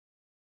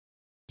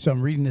So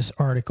I'm reading this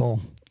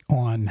article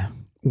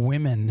on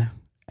women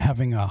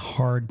having a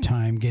hard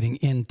time getting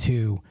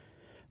into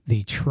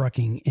the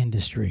trucking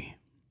industry.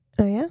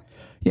 Oh, yeah?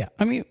 Yeah.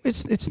 I mean,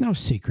 it's no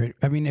secret.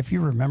 I mean, if you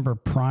remember,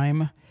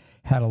 Prime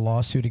had a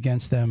lawsuit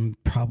against them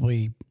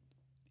probably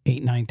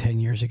 8, 9, 10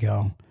 years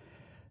ago.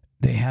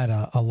 They had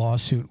a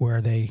lawsuit where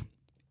they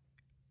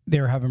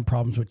were having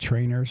problems with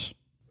trainers.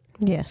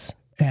 Yes.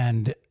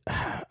 And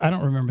I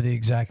don't remember the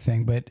exact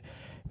thing, but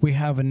we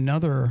have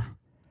another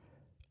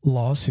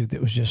lawsuit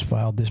that was just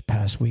filed this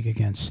past week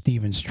against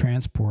Stevens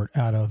Transport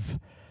out of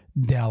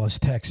Dallas,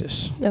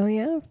 Texas. Oh,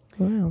 yeah?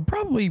 Wow.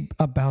 Probably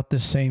about the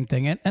same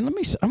thing. And I'm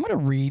going to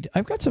read,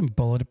 I've got some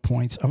bullet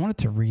points. I wanted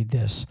to read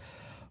this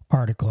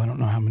article. I don't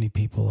know how many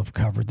people have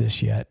covered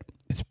this yet.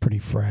 It's pretty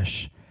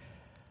fresh.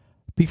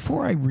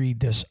 Before I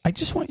read this, I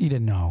just want you to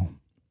know,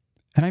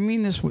 and I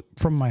mean this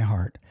from my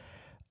heart,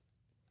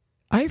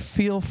 I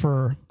feel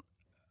for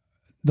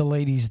the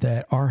ladies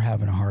that are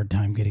having a hard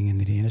time getting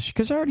into the industry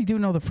because I already do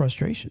know the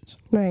frustrations.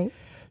 Right.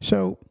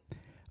 So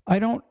I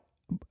don't,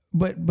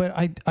 but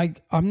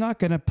I'm not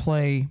going to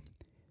play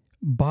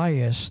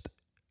biased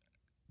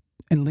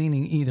and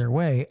leaning either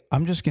way.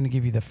 I'm just going to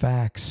give you the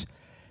facts,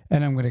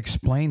 and I'm going to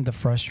explain the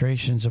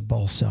frustrations of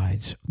both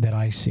sides that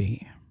I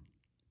see.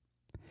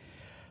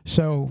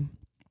 So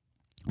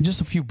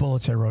just a few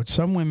bullets I wrote.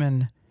 Some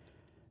women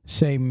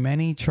say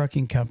many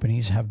trucking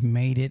companies have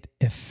made it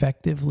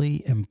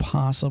effectively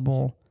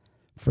impossible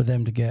for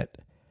them to get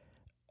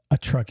a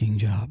trucking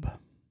job.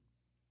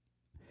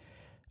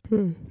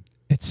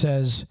 It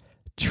says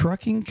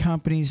trucking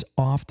companies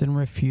often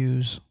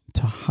refuse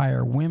to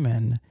hire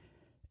women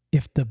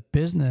if the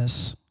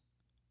businesses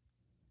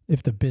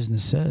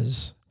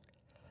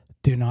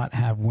do not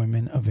have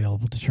women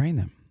available to train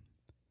them.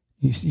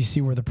 You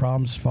see where the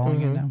problem's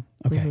falling in now?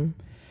 Okay.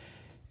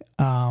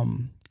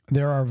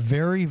 There are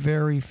very,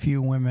 very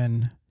few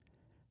women,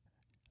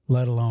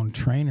 let alone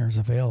trainers,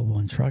 available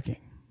in trucking.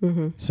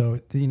 So,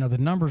 the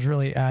numbers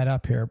really add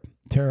up here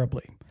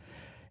terribly.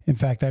 In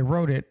fact, I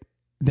wrote it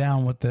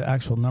down what the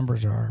actual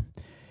numbers are.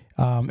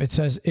 It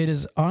says it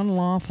is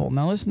unlawful.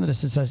 Now listen to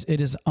this. It says it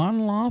is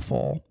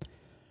unlawful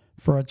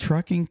for a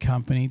trucking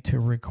company to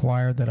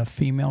require that a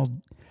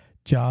female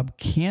job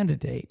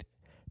candidate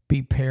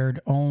be paired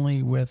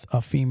only with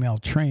a female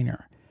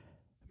trainer,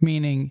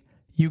 meaning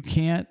you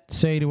can't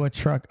say to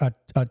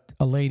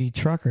a lady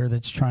trucker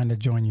that's trying to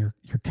join your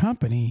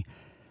company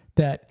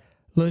that,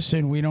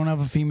 listen, we don't have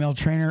a female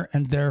trainer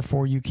and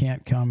therefore you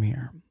can't come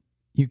here.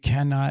 You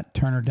cannot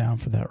turn her down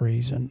for that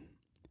reason.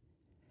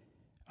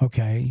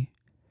 Okay.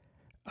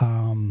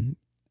 In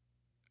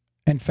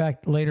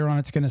fact, later on,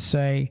 it's going to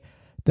say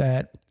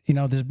that,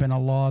 there's been a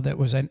law that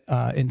was in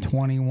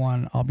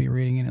 21. I'll be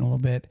reading it in a little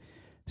bit.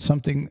 Some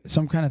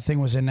kind of thing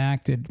was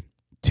enacted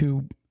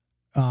to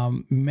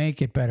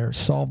make it better,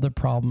 solve the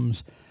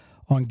problems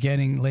on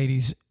getting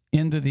ladies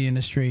into the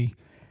industry,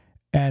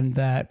 and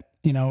that,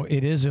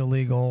 it is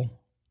illegal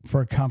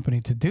for a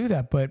company to do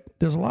that. But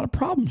there's a lot of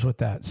problems with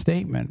that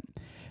statement.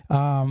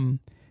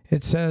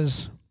 It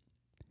says,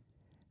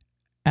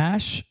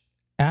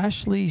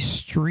 Ashley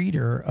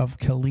Streeter of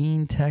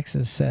Killeen,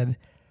 Texas, said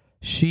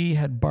she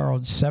had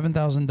borrowed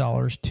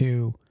 $7,000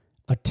 to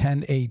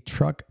attend a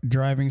truck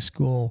driving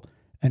school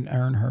and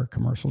earn her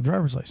commercial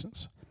driver's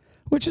license,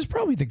 which is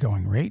probably the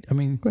going rate. I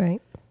mean,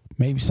 right.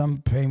 Maybe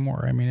some pay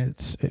more. I mean,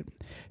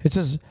 it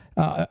says,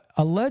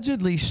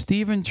 allegedly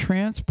Stephen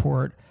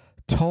Transport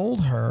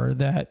told her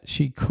that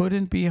she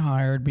couldn't be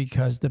hired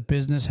because the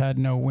business had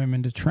no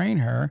women to train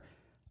her.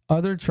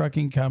 Other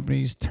trucking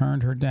companies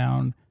turned her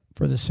down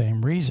for the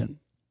same reason.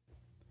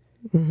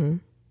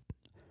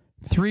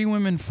 3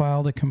 women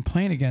filed a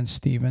complaint against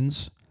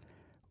Stevens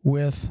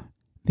with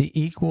the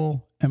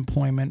Equal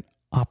Employment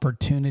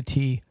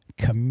Opportunity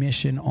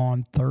Commission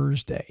on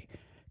Thursday,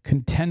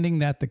 contending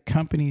that the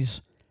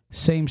company's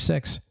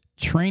same-sex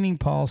training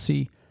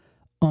policy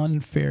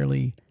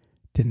unfairly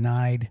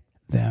denied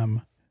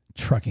them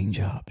trucking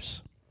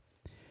jobs.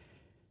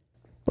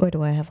 Boy,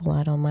 do I have a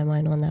lot on my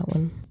mind on that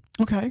one.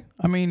 Okay.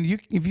 I mean,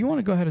 if you want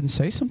to go ahead and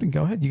say something,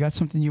 go ahead. You got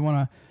something you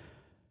want to...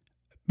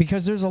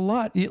 Because there's a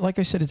lot, like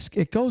I said,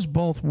 it goes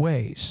both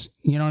ways.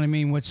 You know what I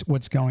mean?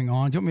 What's going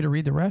on? Do you want me to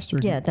read the rest?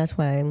 That's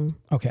why I'm...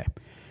 Okay.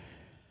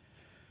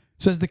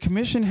 It says the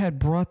commission had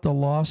brought the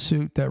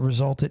lawsuit that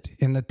resulted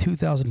in the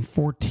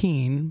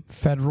 2014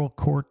 federal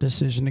court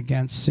decision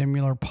against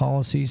similar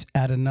policies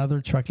at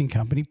another trucking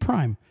company,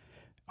 Prime.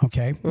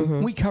 Okay.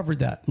 We covered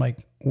that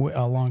like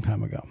a long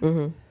time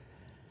ago.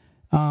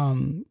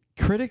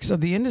 Critics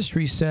of the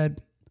industry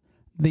said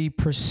the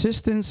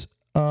persistence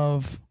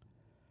of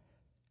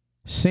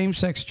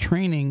same-sex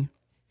training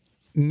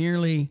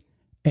nearly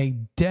a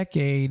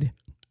decade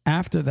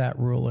after that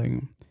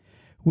ruling,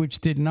 which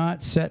did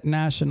not set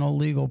national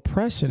legal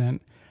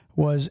precedent,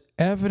 was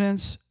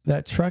evidence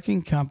that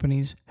trucking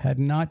companies had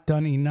not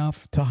done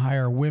enough to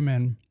hire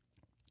women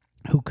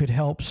who could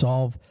help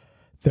solve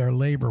their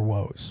labor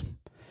woes.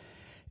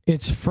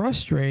 It's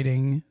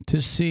frustrating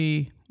to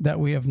see that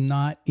we have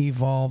not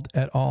evolved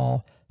at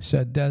all,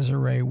 said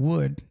Desiree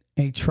Wood,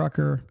 a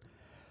trucker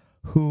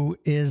who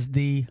is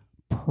the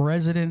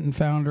president and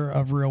founder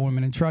of Real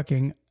Women in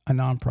Trucking, a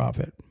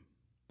nonprofit.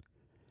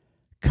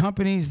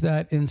 Companies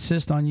that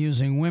insist on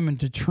using women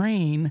to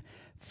train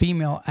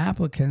female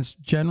applicants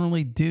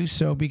generally do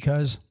so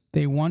because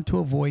they want to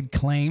avoid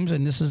claims,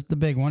 and this is the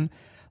big one,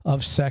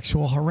 of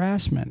sexual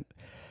harassment.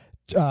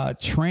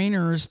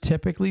 Trainers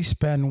typically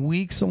spend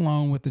weeks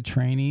alone with the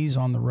trainees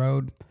on the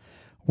road,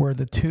 where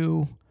the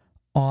two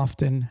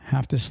often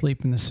have to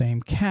sleep in the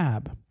same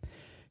cab.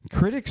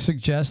 Critics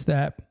suggest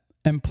that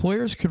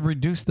employers could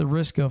reduce the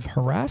risk of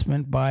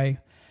harassment by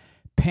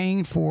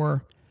paying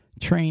for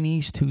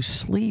trainees to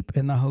sleep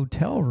in the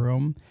hotel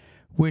room,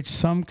 which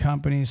some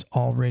companies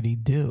already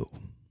do.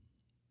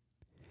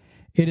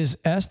 It is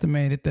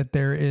estimated that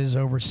there is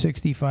over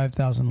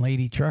 65,000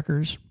 lady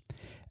truckers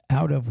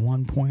out of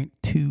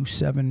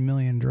 1.27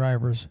 million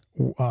drivers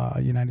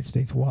United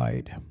States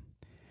wide.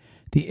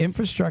 The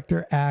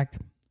Infrastructure Act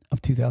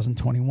of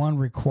 2021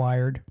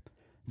 required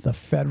the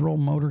Federal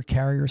Motor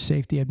Carrier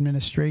Safety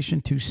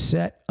Administration to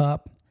set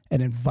up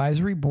an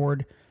advisory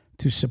board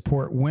to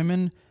support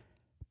women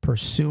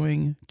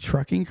pursuing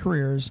trucking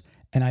careers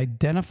and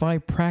identify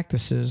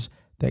practices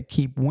that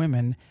keep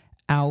women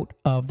out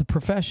of the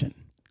profession,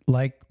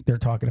 like they're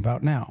talking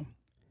about now.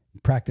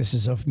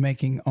 Practices of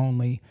making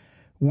only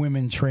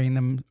women train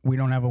them. We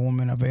don't have a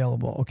woman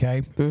available,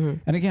 okay? Mm-hmm.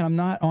 And again, I'm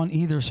not on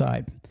either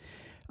side.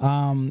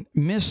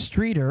 Miss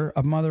Streeter,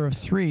 a mother of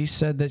three,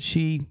 said that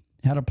she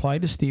had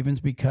applied to Stevens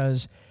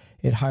because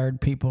it hired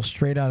people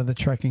straight out of the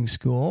trucking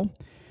school.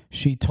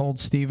 She told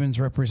Stevens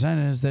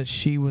representatives that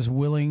she was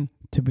willing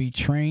to be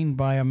trained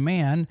by a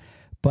man,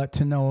 but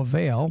to no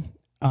avail.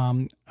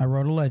 I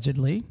wrote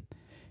allegedly.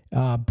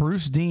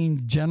 Bruce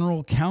Dean,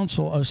 general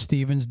counsel of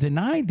Stevens,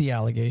 denied the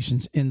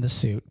allegations in the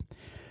suit.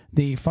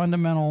 The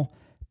fundamental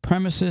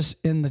premises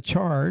in the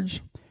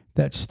charge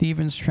that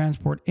Stevens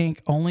Transport Inc.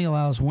 only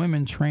allows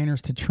women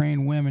trainers to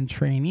train women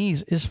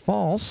trainees is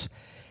false.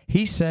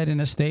 He said in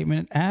a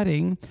statement,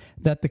 adding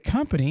that the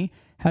company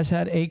has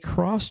had a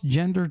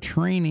cross-gender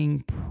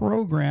training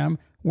program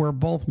where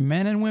both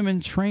men and women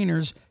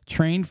trainers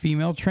train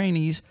female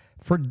trainees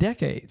for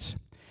decades.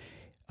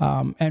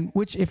 And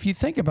which, if you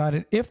think about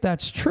it, if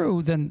that's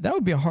true, then that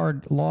would be a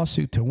hard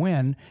lawsuit to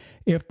win.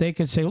 If they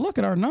could say, look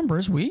at our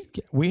numbers,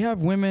 we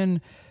have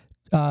women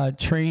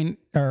train,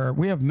 or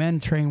we have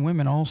men train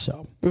women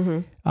also.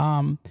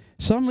 Mm-hmm.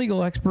 Some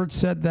legal experts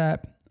said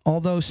that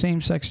although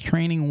same-sex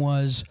training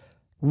was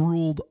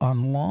ruled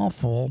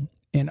unlawful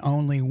in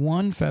only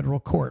one federal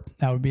court,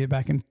 that would be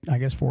back in, I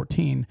guess,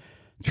 2014,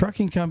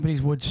 trucking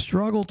companies would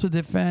struggle to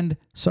defend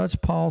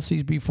such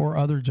policies before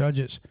other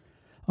judges.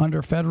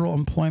 Under federal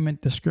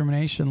employment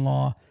discrimination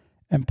law,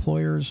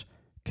 employers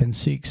can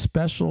seek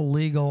special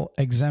legal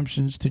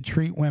exemptions to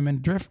treat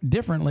women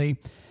differently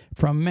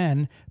from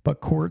men, but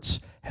courts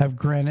have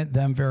granted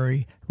them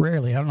very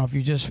rarely. I don't know if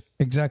you just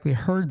exactly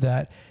heard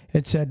that.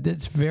 It said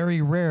it's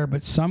very rare,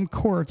 but some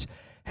courts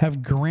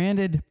have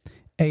granted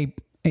a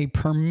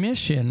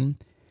permission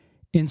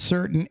in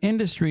certain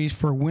industries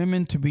for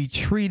women to be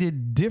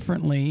treated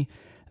differently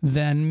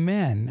than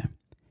men.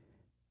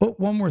 Oh,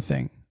 one more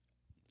thing.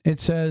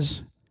 It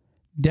says,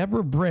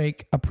 Deborah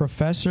Brake, a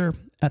professor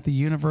at the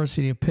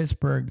University of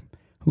Pittsburgh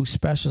who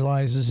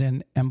specializes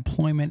in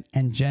employment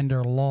and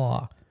gender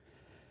law,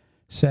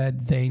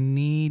 said they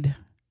need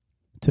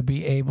to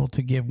be able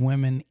to give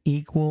women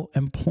equal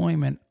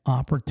employment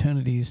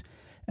opportunities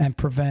and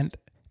prevent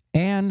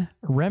and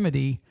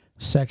remedy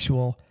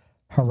sexual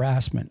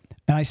harassment.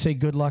 And I say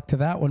good luck to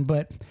that one.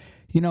 But,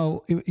 you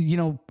know,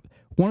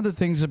 one of the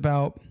things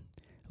about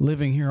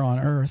living here on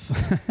Earth,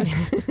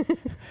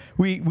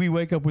 we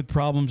wake up with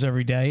problems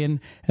every day, and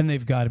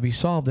they've got to be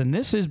solved. And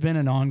this has been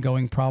an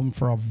ongoing problem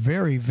for a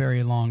very,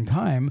 very long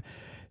time.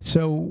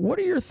 So what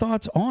are your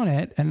thoughts on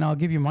it? And I'll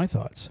give you my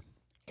thoughts.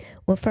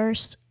 Well,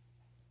 first,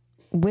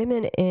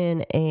 women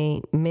in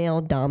a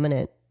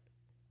male-dominant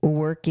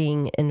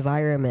working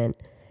environment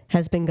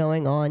has been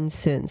going on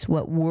since,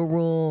 World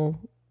War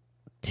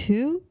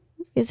II?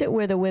 Is it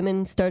where the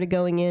women started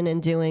going in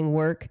and doing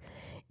work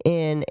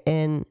in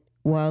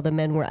while the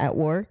men were at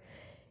war?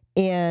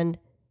 And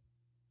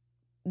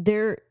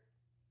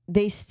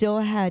they still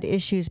had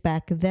issues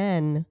back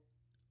then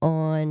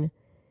on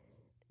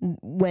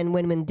when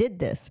women did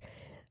this.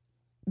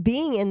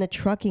 Being in the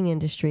trucking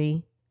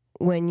industry,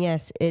 when,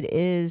 yes, it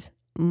is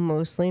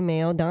mostly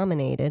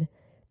male-dominated,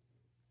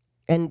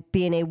 and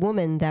being a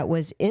woman that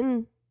was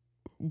in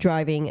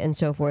driving and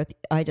so forth,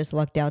 I just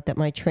lucked out that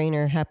my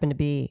trainer happened to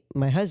be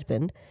my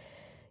husband.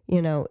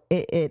 You know,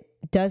 it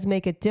does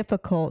make it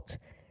difficult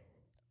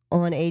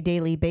on a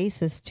daily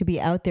basis to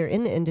be out there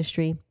in the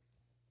industry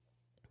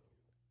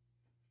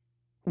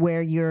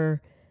where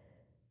you're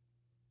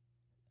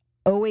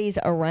always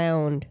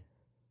around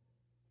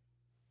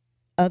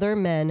other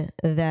men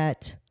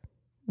that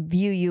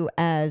view you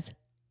as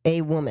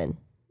a woman.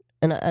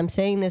 And I'm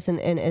saying this in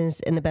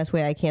the best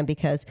way I can,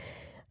 because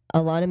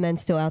a lot of men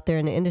still out there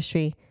in the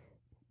industry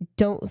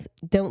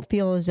don't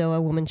feel as though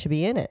a woman should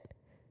be in it.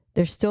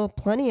 There's still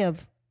plenty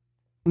of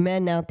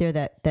men out there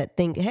that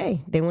think,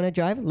 hey, they want to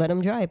drive, let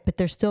them drive. But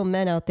there's still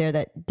men out there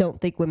that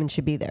don't think women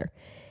should be there.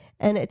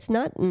 And it's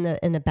not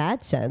in the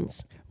bad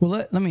sense. Well,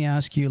 let me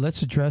ask you,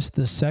 let's address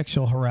the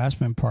sexual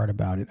harassment part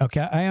about it. Okay,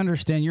 I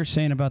understand you're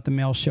saying about the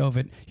male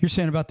you're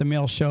saying about the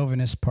male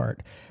chauvinist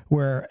part,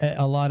 where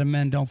a lot of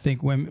men don't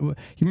think women,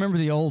 you remember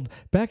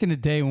back in the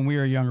day when we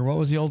were younger, what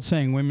was the old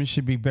saying? Women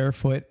should be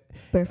barefoot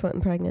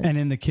and pregnant. And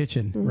in the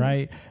kitchen,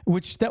 right?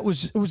 Which it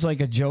was like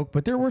a joke,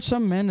 but there were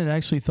some men that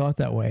actually thought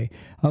that way.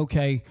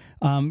 Okay,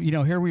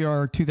 here we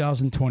are,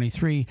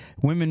 2023.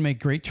 Women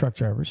make great truck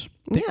drivers.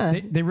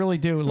 They really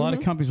do. A lot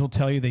of companies will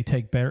tell you they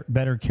take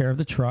better care of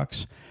the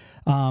trucks.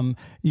 A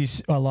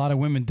lot of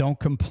women don't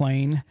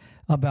complain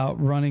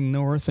about running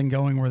north and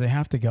going where they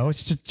have to go.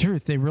 It's just the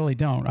truth. They really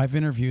don't. I've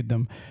interviewed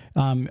them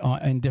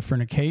on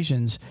different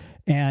occasions,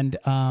 and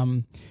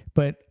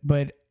but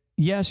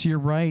yes, you're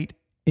right.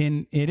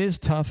 It is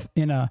tough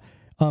in a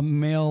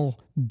male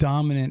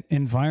dominant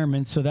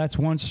environment. So that's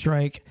one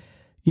strike,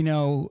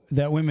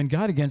 that women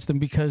got against them,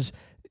 because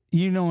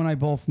and I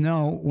both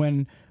know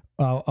when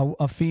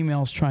a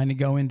female's trying to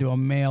go into a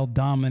male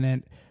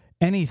dominant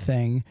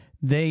anything,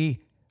 they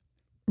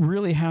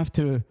really have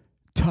to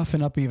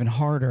toughen up even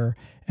harder,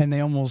 and they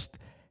almost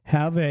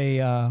have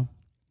it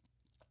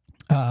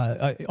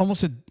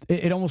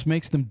almost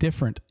makes them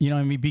different,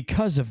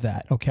 because of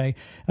that. Okay.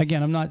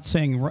 Again, I'm not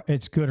saying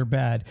it's good or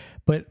bad,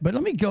 but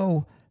let me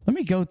go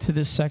to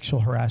this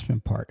sexual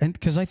harassment part. And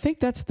because I think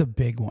that's the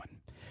big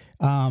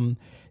one.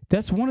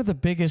 That's one of the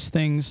biggest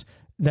things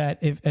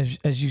that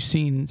as you've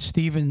seen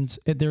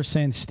they're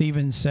saying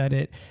Stevens said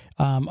it.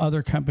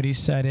 Other companies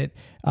said it.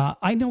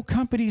 I know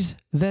companies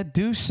that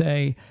do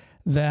say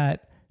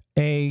that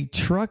a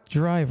truck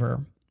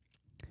driver,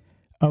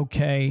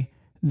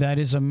 that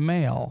is a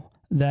male,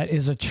 that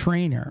is a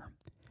trainer,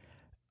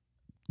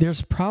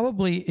 there's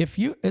probably,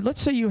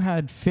 let's say you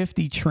had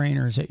 50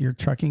 trainers at your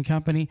trucking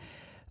company,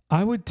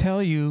 I would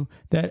tell you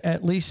that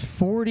at least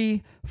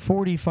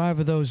 45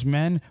 of those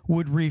men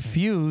would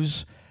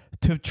refuse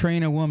to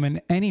train a woman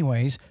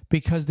anyways,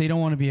 because they don't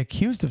want to be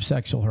accused of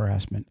sexual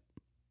harassment.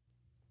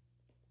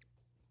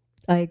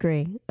 I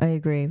agree.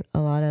 A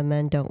lot of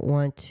men don't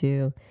want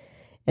to,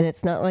 and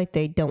it's not like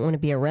they don't want to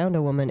be around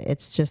a woman.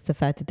 It's just the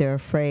fact that they're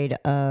afraid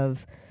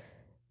of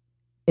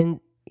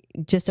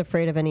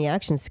any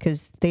actions,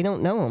 because they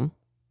don't know them.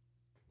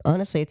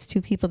 Honestly, it's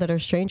two people that are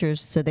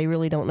strangers, so they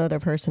really don't know their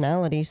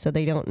personality, so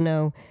they don't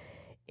know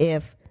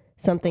if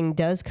something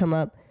does come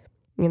up,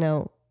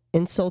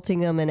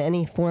 insulting them in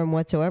any form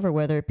whatsoever,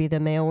 whether it be the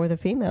male or the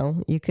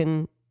female.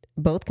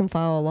 Both can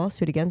file a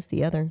lawsuit against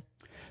the other.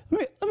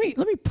 Let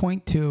me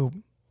point to,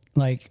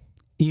 like,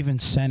 even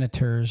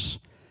senators,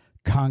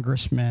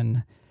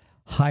 congressmen,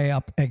 high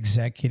up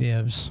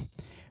executives.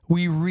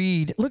 We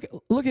read,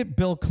 look at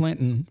Bill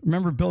Clinton.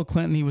 Remember Bill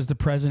Clinton? He was the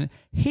president.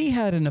 He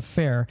had an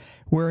affair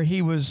where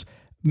he was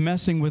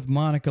messing with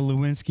Monica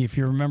Lewinsky. If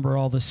you remember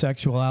all the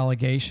sexual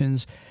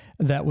allegations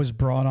that was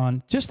brought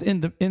on just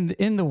in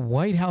the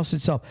White House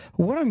itself.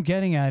 What I'm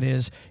getting at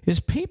is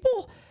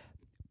people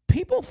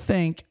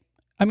think,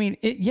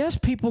 yes,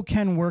 people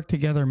can work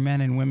together.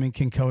 Men and women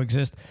can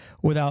coexist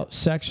without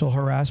sexual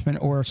harassment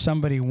or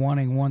somebody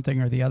wanting one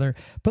thing or the other.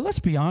 But let's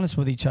be honest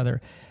with each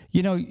other.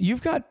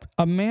 You've got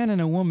a man and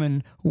a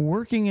woman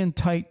working in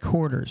tight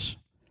quarters.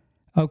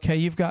 Okay,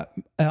 you've got,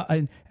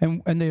 and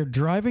they're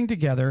driving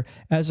together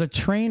as a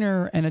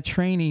trainer and a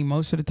trainee.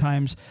 Most of the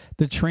times,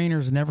 the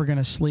trainer's never going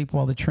to sleep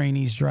while the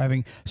trainee's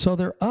driving. So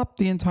they're up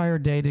the entire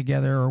day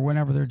together or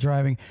whenever they're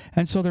driving.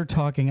 And so they're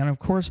talking. And of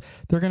course,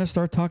 they're going to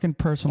start talking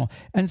personal.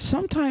 And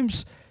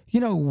sometimes,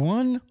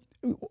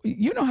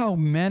 how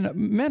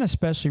men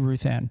especially,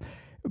 Ruth Ann,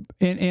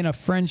 in a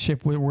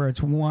friendship where it's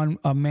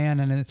a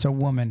man and it's a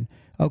woman,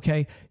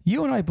 okay,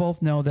 you and I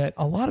both know that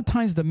a lot of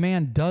times the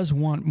man does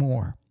want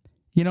more.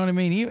 You know what I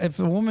mean? If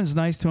the woman's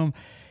nice to him,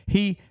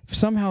 he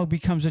somehow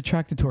becomes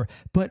attracted to her.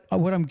 But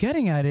what I'm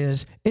getting at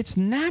is it's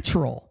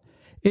natural.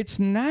 It's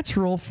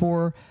natural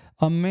for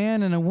a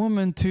man and a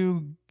woman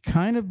to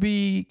kind of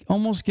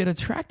almost get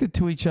attracted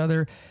to each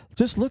other.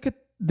 Just look at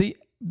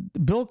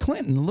Bill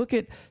Clinton. Look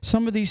at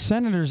some of these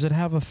senators that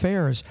have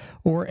affairs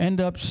or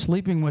end up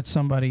sleeping with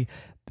somebody.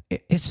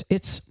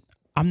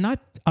 I'm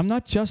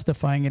not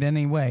justifying it in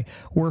any way.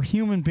 We're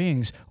human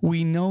beings.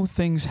 We know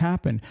things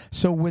happen.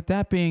 So with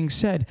that being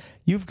said,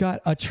 you've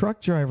got a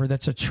truck driver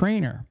that's a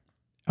trainer,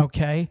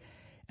 okay?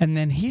 And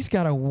then he's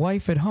got a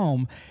wife at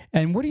home.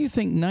 And what do you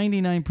think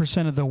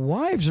 99% of the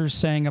wives are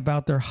saying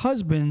about their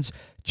husbands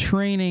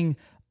training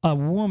a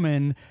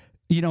woman,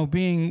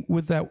 being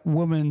with that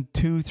woman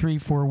 2, 3,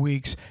 4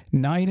 weeks,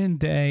 night and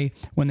day?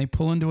 When they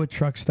pull into a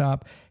truck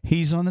stop,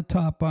 he's on the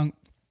top bunk,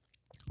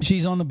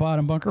 she's on the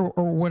bottom bunk or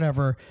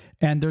whatever,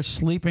 and they're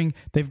sleeping.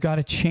 They've got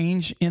to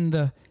change in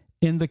the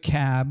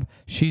cab.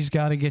 She's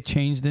got to get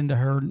changed into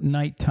her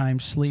nighttime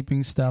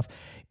sleeping stuff.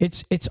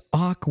 it's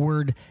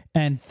awkward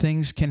and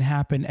things can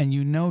happen. And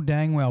you know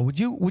dang well, would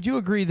you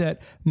agree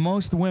that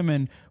most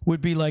women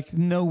would be like,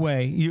 no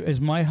way, you as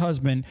my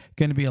husband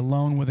going to be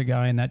alone with a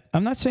guy? And that,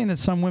 I'm not saying that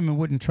some women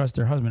wouldn't trust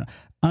their husband.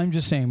 I'm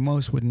just saying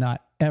most would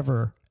not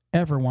ever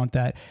want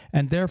that.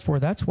 And therefore,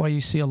 that's why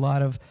you see a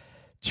lot of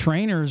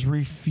trainers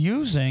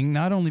refusing,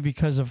 not only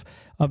because of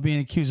being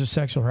accused of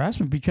sexual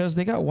harassment, because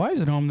they got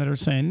wives at home that are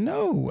saying,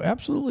 no,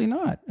 absolutely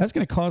not. That's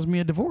going to cause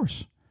me a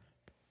divorce.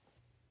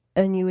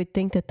 And you would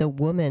think that the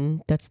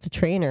woman that's the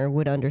trainer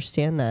would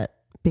understand that,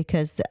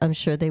 because I'm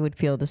sure they would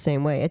feel the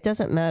same way. It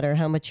doesn't matter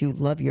how much you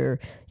love your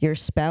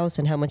spouse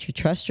and how much you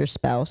trust your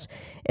spouse.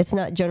 It's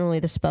not generally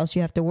the spouse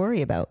you have to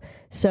worry about.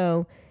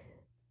 So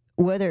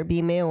whether it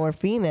be male or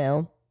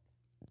female,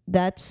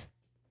 that's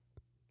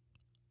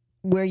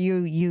where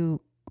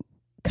you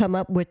come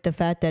up with the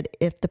fact that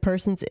if the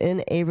person's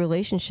in a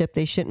relationship,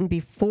 they shouldn't be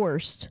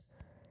forced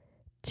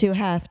to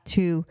have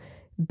to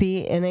be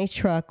in a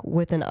truck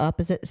with an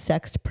opposite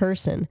sex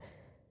person,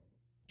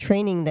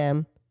 training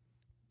them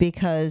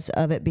because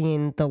of it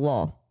being the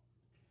law.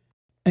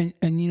 And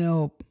you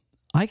know,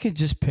 I could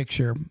just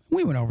picture,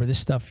 we went over this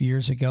stuff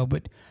years ago,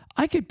 but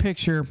I could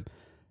picture,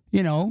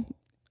 you know,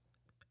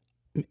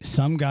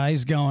 some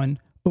guys going,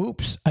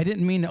 oops, I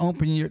didn't mean to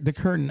open the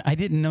curtain. I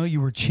didn't know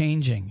you were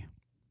changing.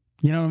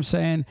 You know what I'm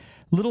saying?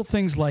 Little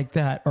things like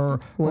that. Or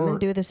women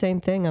do the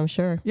same thing, I'm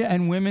sure. Yeah,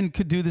 and women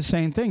could do the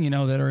same thing, you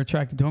know, that are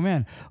attracted to a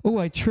man. Oh,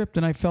 I tripped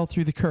and I fell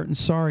through the curtain.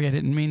 Sorry, I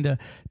didn't mean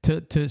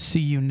to see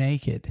you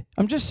naked.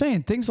 I'm just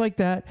saying, things like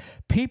that.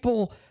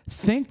 People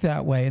think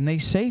that way, and they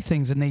say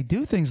things and they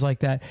do things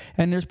like that.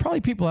 And there's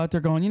probably people out there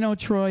going, you know,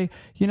 Troy,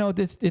 you know,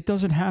 it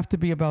doesn't have to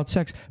be about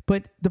sex.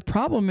 But the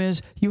problem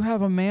is you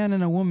have a man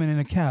and a woman in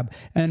a cab,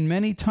 and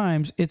many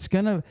times it's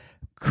going to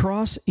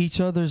cross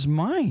each other's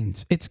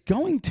minds. It's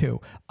going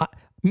to.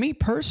 Me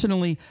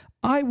personally,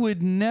 I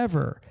would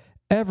never,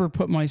 ever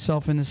put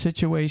myself in the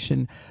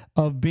situation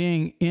of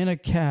being in a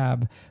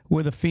cab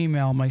with a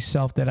female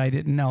myself that I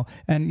didn't know.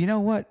 And you know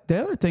what? The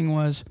other thing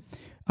was,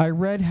 I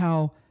read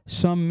how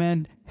some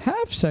men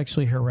have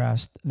sexually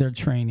harassed their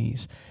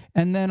trainees.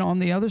 And then on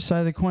the other side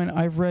of the coin,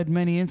 I've read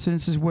many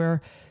incidences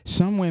where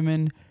some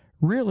women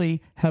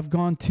really have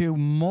gone to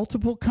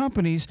multiple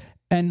companies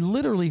and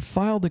literally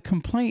filed a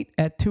complaint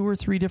at 2 or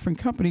 3 different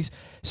companies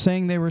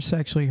saying they were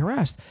sexually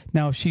harassed.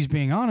 Now, if she's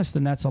being honest,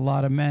 then that's a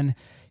lot of men,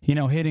 you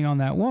know, hitting on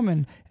that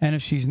woman. And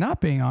if she's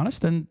not being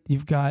honest, then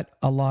you've got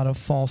a lot of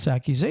false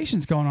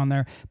accusations going on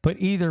there.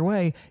 But either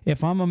way,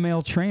 if I'm a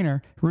male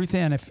trainer, Ruth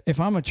Ann, if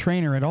I'm a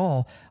trainer at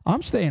all,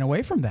 I'm staying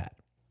away from that.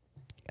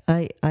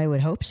 I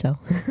would hope so.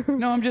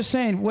 No, I'm just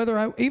saying,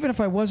 even if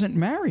I wasn't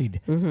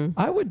married,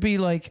 I would be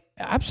like,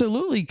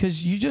 absolutely,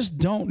 because you just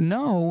don't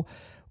know.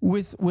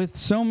 With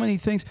so many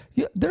things.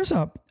 There's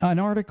an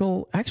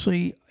article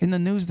actually in the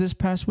news this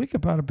past week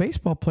about a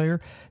baseball player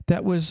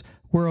that was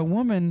where a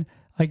woman,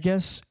 I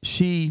guess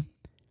she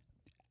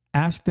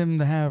asked him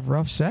to have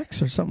rough sex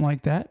or something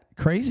like that.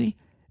 Crazy.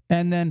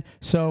 And then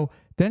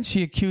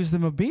she accused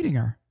him of beating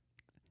her.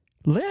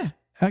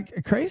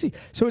 Crazy.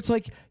 So it's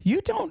like, you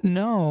don't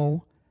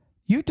know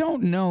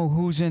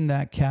who's in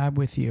that cab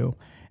with you.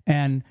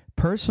 And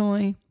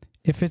personally,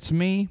 if it's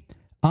me,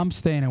 I'm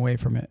staying away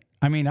from it.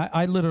 I mean,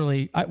 I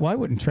literally, I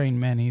wouldn't train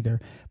men either,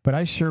 but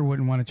I sure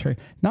wouldn't want to train.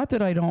 Not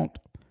that I don't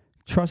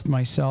trust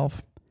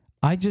myself.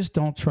 I just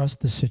don't trust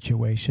the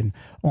situation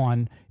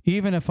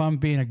even if I'm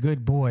being a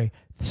good boy,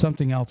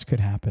 something else could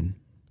happen.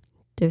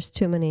 There's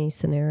too many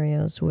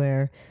scenarios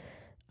where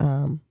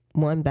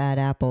one bad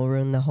apple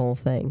ruined the whole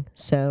thing.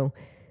 So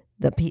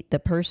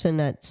the person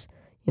that's,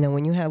 you know,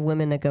 when you have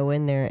women that go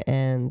in there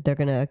and they're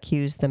going to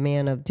accuse the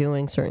man of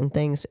doing certain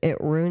things, it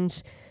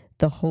ruins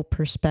the whole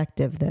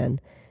perspective then.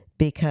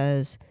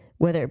 Because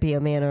whether it be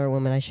a man or a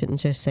woman, I shouldn't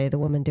just say the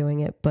woman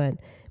doing it, but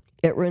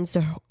it ruins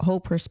the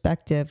whole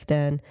perspective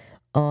then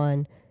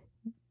on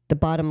the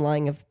bottom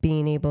line of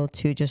being able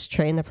to just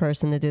train the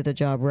person to do the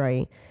job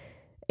right.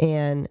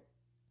 And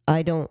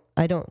I don't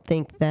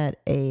think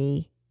that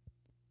a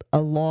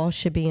law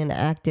should be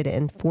enacted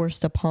and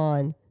forced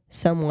upon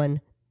someone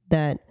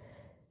that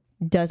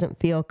doesn't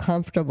feel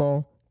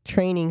comfortable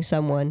training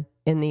someone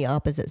in the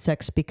opposite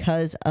sex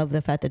because of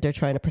the fact that they're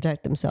trying to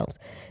protect themselves.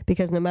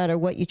 Because no matter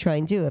what you try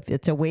and do, if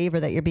it's a waiver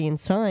that you're being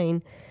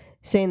signed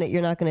saying that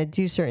you're not going to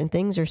do certain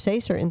things or say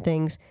certain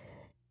things,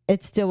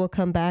 it still will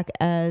come back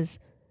as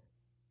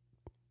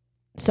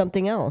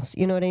something else.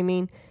 You know what I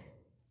mean?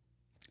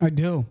 I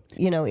do.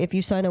 You know, if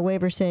you sign a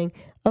waiver saying,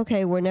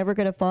 okay, we're never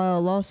going to file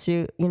a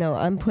lawsuit, you know,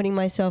 I'm putting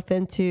myself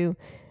into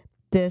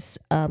this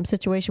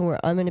situation where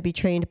I'm going to be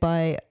trained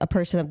by a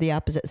person of the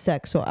opposite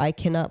sex, so I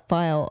cannot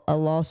file a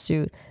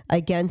lawsuit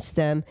against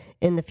them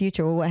in the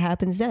future. Well, what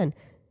happens then?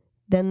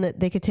 Then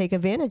they could take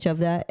advantage of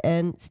that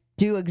and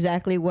do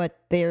exactly what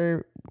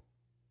they're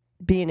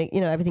being, you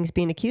know, everything's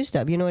being accused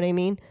of. You know what I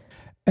mean?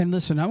 And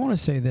listen, I want to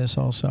say this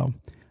also.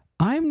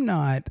 I'm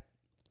not,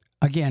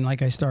 again,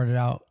 like I started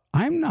out,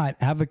 I'm not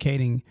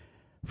advocating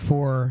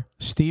for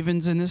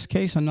Stevens in this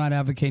case. I'm not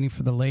advocating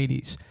for the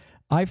ladies.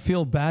 I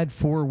feel bad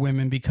for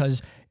women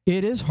because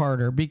it is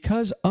harder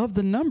because of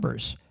the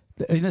numbers.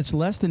 And it's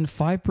less than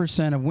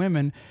 5% of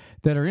women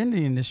that are in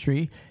the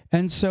industry.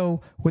 And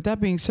so with that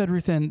being said,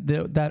 Ruth Ann,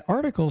 that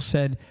article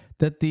said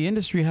that the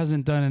industry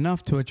hasn't done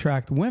enough to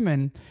attract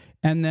women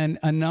and then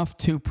enough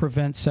to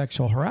prevent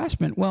sexual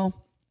harassment.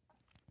 Well,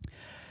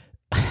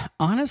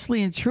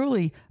 honestly and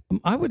truly,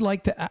 I would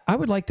like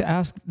to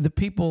ask the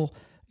people,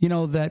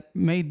 that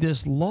made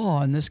this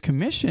law and this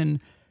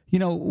commission,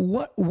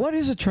 what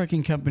is a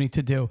trucking company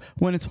to do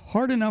when it's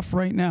hard enough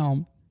right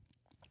now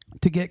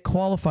to get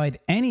qualified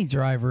any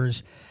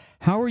drivers?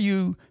 How are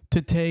you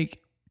to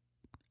take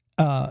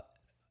a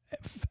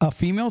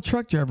female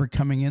truck driver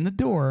coming in the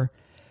door?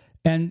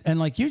 And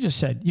like you just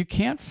said, you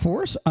can't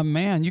force a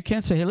man. You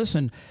can't say, hey,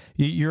 listen,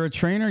 you're a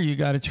trainer. You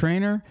got a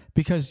trainer,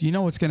 because you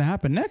know what's going to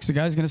happen next. The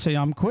guy's going to say,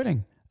 I'm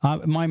quitting.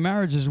 My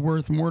marriage is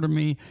worth more to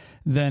me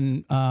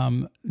than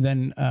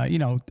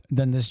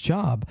this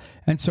job.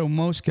 And so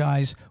most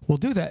guys will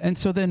do that. And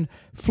so then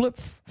flip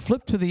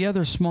to the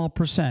other small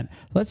percent.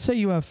 Let's say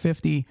you have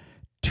 50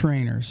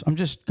 trainers. I'm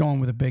just going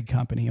with a big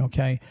company,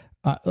 okay?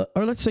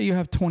 Or let's say you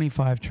have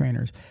 25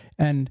 trainers,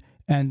 and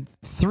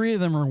 3 of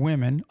them are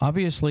women.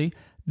 Obviously,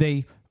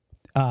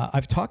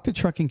 I've talked to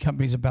trucking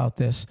companies about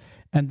this,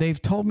 and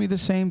they've told me the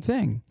same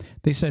thing.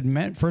 They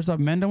said, first off,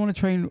 men don't want to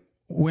train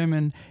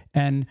women,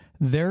 and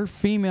their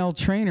female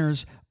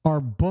trainers are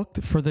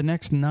booked for the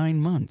next 9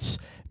 months,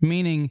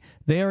 meaning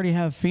they already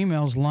have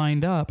females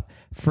lined up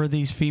for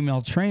these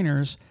female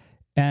trainers.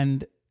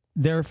 And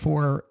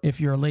therefore,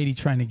 if you're a lady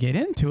trying to get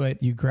into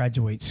it, you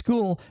graduate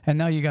school, and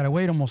now you got to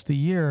wait almost a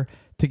year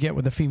to get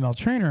with a female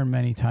trainer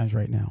many times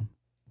right now.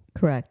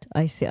 Correct.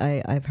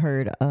 I've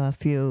heard a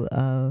few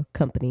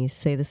companies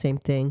say the same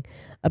thing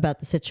about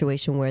the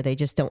situation where they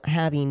just don't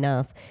have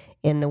enough,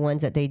 and the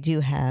ones that they do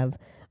have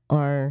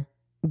are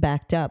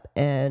backed up.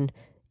 And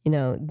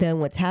then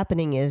what's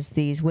happening is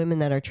these women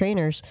that are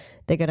trainers,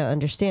 they got to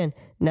understand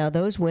now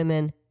those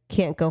women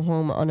can't go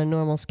home on a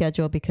normal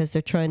schedule because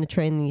they're trying to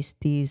train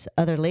these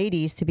other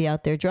ladies to be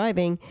out there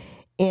driving,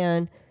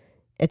 and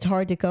it's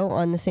hard to go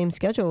on the same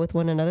schedule with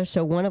one another.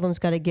 So one of them's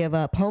got to give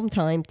up home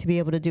time to be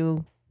able to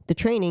do the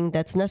training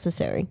that's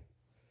necessary.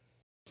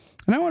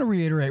 And I want to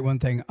reiterate one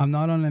thing. I'm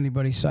not on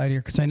anybody's side here,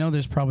 because I know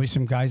there's probably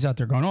some guys out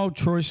there going, "Oh,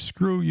 Troy,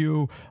 screw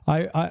you.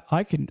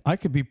 I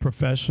could be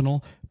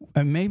professional."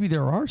 And maybe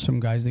there are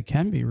some guys that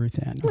can be, Ruth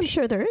Ann. I'm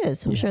sure there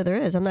is. I'm sure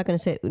there is. I'm not going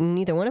to say,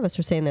 neither one of us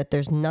are saying that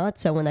there's not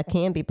someone that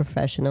can be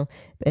professional.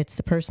 It's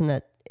the person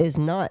that is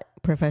not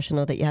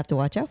professional that you have to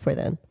watch out for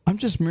then. I'm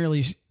just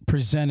merely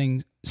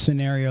presenting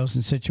scenarios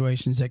and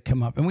situations that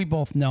come up. And we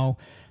both know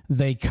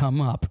they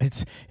come up.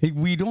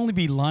 We'd only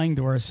be lying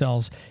to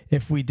ourselves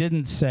if we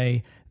didn't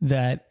say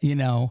that,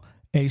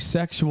 a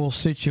sexual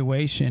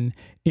situation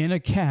in a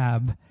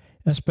cab,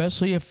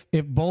 especially if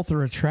both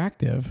are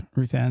attractive,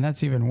 Ruth Ann,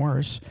 that's even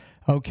worse.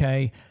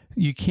 Okay,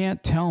 you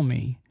can't tell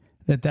me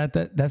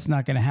that's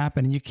not going to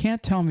happen. And you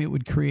can't tell me it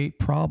would create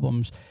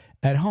problems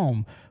at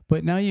home.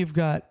 But now you've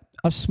got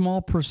a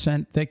small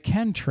percent that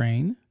can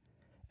train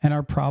and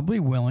are probably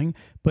willing,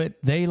 but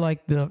they,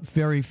 like the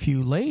very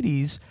few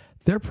ladies,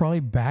 they're probably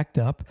backed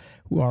up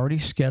who already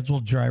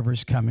scheduled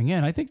drivers coming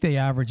in. I think the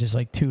average is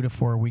like 2 to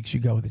 4 weeks you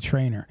go with a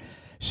trainer.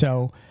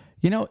 So,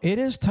 it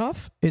is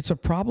tough. It's a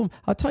problem.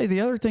 I'll tell you, the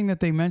other thing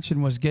that they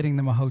mentioned was getting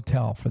them a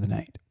hotel for the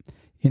night,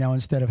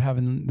 instead of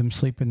having them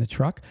sleep in the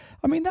truck.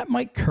 I mean, that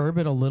might curb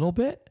it a little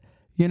bit.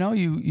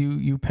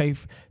 You pay,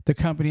 the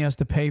company has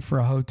to pay for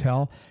a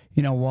hotel,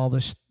 while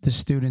the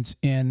student's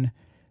in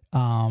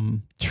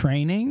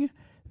training.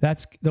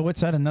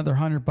 What's that, another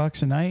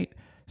 $100 a night?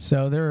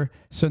 So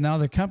now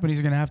the company's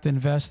going to have to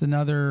invest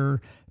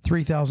another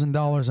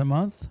 $3,000 a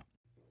month.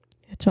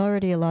 It's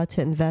already a lot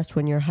to invest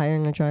when you're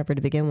hiring a driver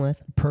to begin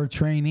with. Per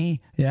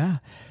trainee, yeah.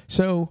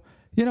 So,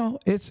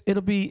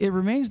 it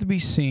remains to be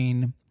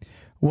seen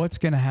what's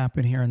going to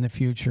happen here in the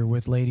future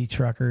with lady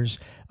truckers.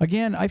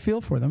 Again, I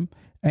feel for them,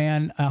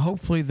 and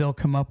hopefully they'll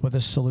come up with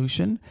a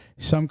solution,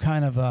 some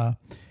kind of an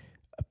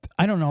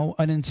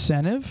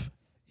incentive.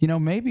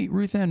 Maybe,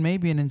 Ruth Ann,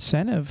 maybe an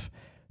incentive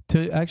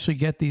to actually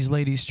get these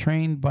ladies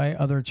trained by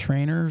other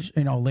trainers,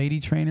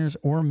 lady trainers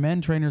or men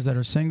trainers that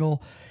are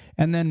single,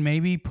 and then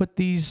maybe put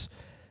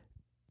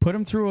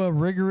them through a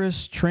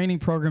rigorous training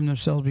program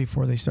themselves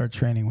before they start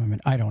training women.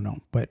 I don't know,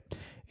 but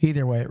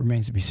either way, it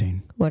remains to be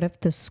seen. What if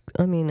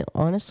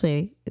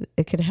honestly,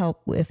 it could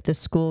help if the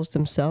schools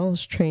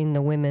themselves train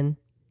the women.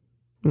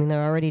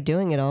 They're already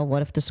doing it all.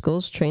 What if the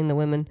schools train the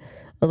women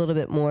a little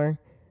bit more?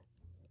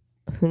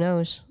 Who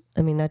knows?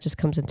 That just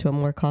comes into a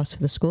more cost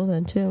for the school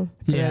then too,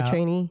 for the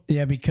trainee.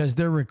 Yeah, because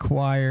they're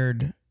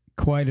required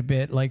quite a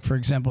bit. Like, for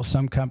example,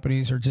 some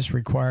companies are just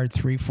required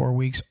 3-4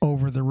 weeks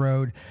over the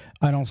road.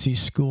 I don't see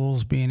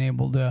schools being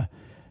able to,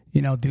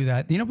 do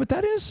that. But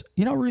that is,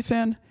 Ruth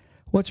Ann,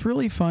 what's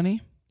really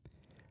funny,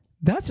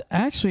 that's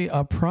actually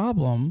a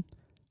problem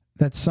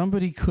that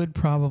somebody could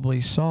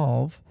probably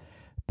solve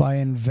by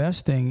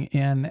investing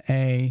in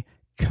a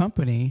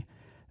company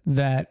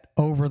that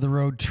over the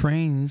road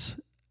trains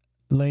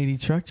lady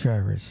truck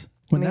drivers.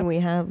 We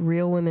have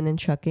real women in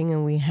trucking,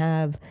 and we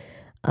have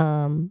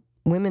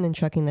women in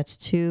trucking. That's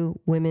 2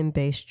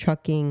 women-based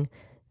trucking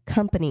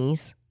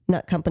companies,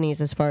 not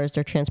companies as far as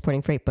they're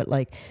transporting freight, but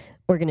like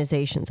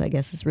organizations, I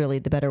guess is really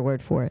the better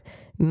word for it.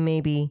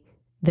 Maybe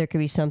there could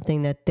be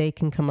something that they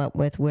can come up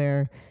with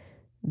where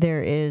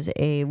there is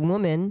a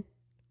woman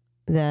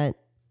that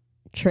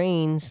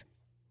trains,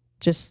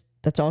 just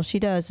that's all she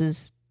does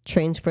is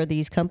trains for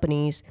these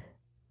companies,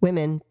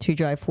 women to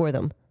drive for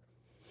them.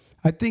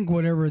 I think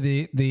whatever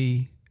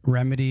the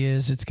remedy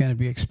is, it's going to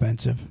be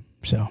expensive.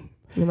 So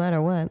no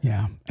matter what.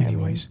 Yeah.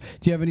 Anyways,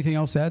 do you have anything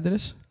else to add to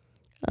this?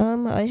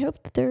 I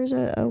hope that there's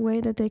a way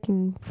that they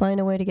can find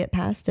a way to get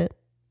past it,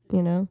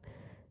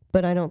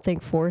 But I don't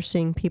think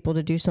forcing people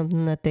to do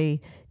something that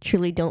they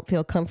truly don't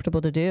feel comfortable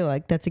to do,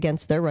 like that's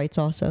against their rights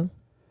also.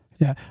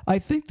 Yeah. I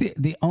think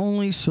the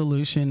only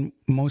solution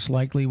most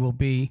likely will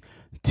be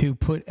to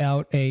put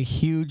out a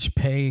huge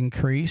pay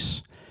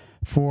increase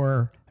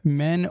for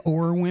men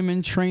or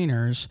women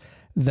trainers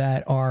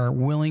that are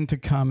willing to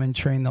come and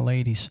train the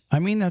ladies. I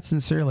mean that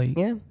sincerely.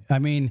 Yeah. I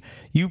mean,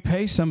 you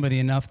pay somebody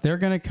enough, they're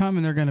going to come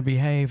and they're going to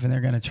behave and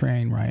they're going to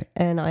train right.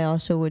 And I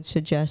also would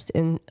suggest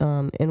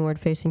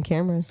inward-facing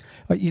cameras.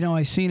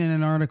 I seen in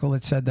an article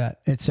that said that.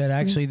 It said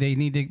actually they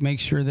need to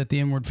make sure that the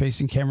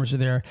inward-facing cameras are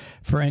there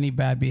for any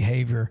bad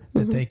behavior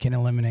that they can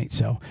eliminate.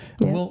 So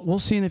we'll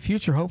see in the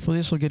future. Hopefully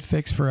this will get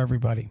fixed for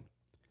everybody.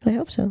 I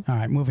hope so. All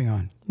right, moving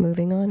on.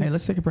 Hey,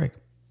 let's take a break.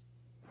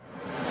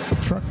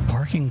 Truck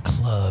Parking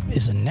Club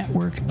is a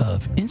network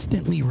of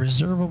instantly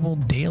reservable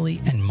daily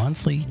and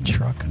monthly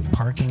truck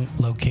parking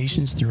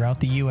locations throughout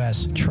the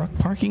U.S. Truck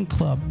Parking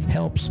Club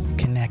helps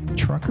connect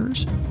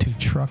truckers to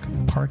truck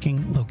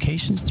parking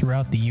locations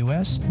throughout the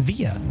U.S.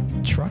 via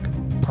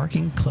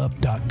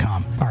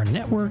truckparkingclub.com. Our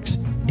networks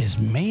is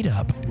made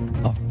up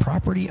of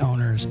property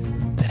owners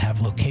that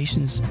have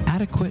locations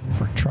adequate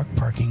for truck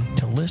parking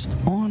to list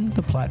on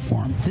the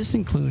platform. This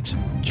includes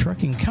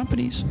trucking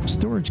companies,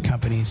 storage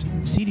companies,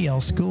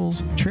 CDL schools,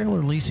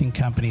 trailer leasing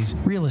companies,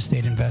 real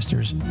estate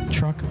investors,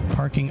 truck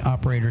parking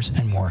operators,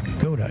 and more.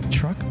 Go to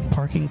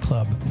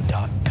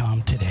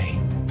truckparkingclub.com today.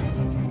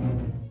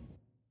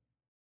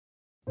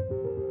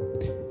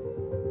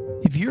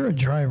 If you're a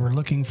driver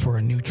looking for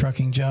a new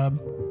trucking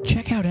job,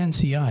 check out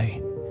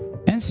NCI.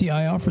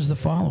 NCI offers the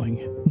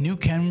following: new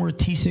Kenworth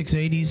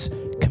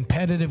T680s,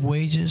 competitive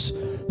wages,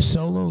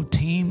 solo,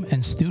 team,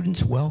 and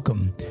students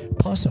welcome,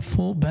 plus a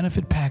full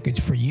benefit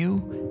package for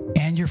you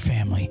and your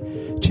family.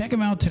 Check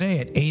them out today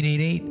at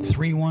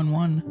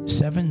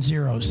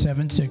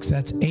 888-311-7076.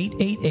 That's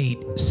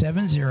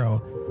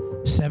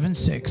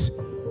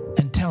 888-7076.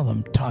 And tell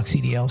them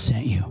TalkCDL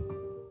sent you.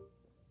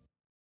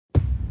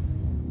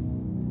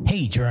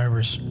 Hey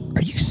drivers,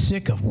 are you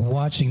sick of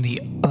watching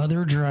the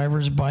other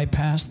drivers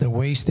bypass the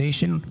weigh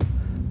station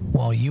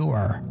while you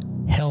are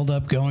held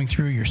up going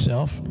through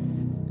yourself?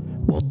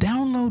 Well,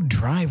 download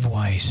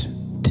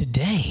Drivewyze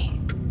today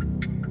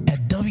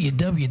at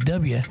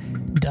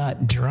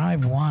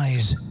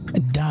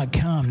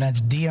www.drivewyze.com.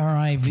 That's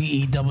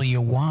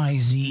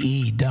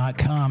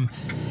DRIVEWYZE.com,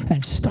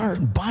 and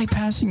start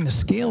bypassing the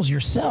scales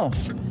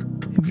yourself.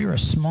 If you're a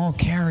small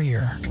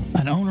carrier,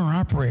 an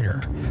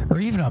owner-operator, or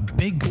even a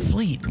big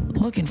fleet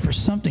looking for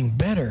something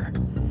better,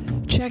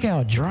 check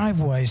out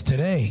Drivewyze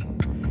today.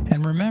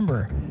 And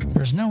remember,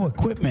 there's no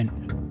equipment,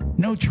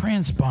 no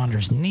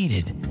transponders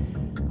needed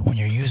when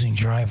you're using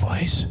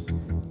Drivewyze.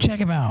 Check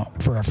them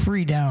out for a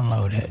free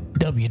download at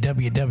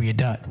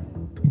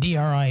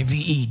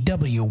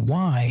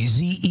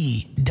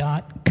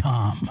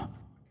www.drivewyze.com.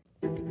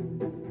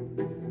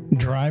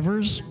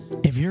 Drivers,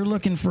 if you're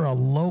looking for a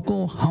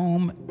local,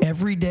 home,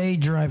 everyday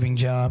driving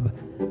job,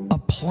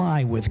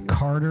 apply with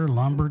Carter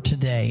Lumber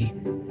today.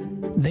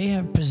 They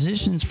have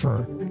positions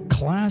for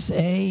Class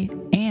A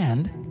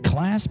and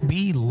Class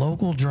B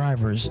local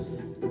drivers.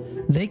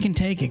 They can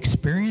take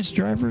experienced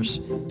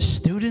drivers,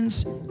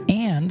 students,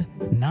 and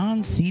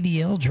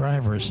non-CDL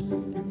drivers.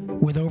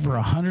 With over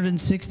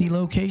 160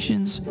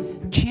 locations,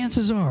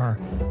 chances are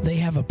they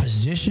have a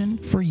position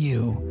for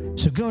you.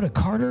 So go to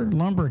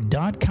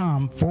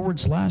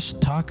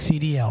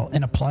carterlumber.com/TalkCDL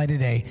and apply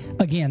today.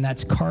 Again,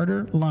 that's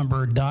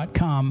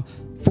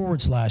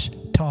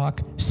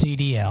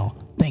carterlumber.com/TalkCDL.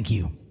 Thank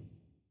you.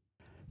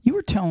 You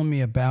were telling me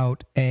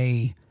about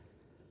a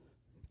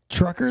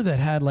trucker that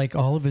had like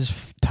all of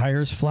his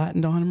tires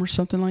flattened on him or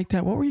something like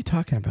that. What were you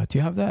talking about? Do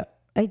you have that?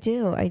 I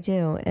do.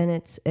 And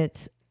it's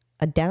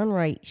a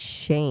downright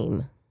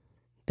shame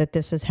that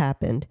this has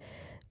happened.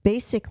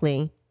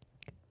 Basically,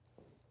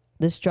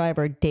 this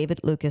driver,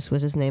 David Lucas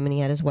was his name, and he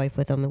had his wife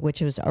with him,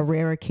 which was a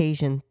rare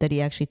occasion that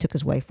he actually took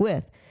his wife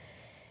with.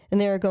 And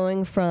they were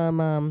going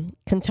from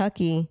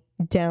Kentucky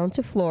down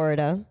to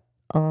Florida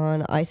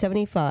on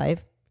I-75,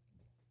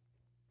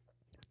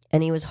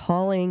 and he was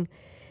hauling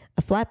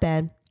a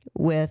flatbed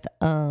with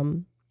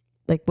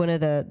like one of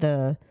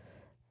the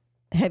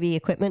heavy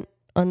equipment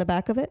on the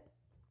back of it.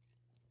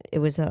 It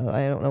was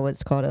I don't know what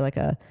it's called, like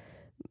a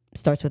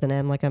starts with an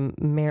M, like a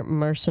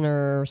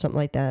Mercenaire or something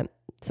like that,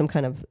 some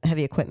kind of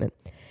heavy equipment.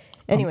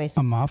 Anyways,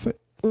 a Moffat?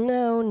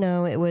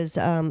 No, it was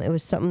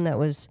something that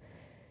was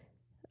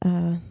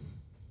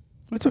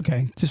It's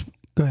okay. Just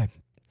go ahead.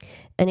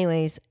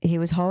 Anyways, he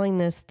was hauling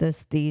this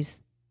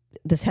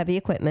heavy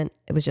equipment.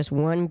 It was just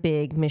one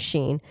big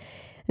machine.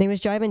 And he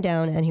was driving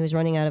down, and he was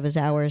running out of his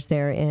hours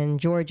there in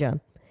Georgia.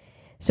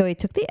 So he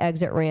took the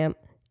exit ramp,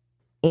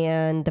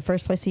 and the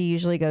first place he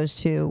usually goes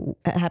to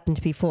happened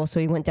to be full. So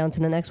he went down to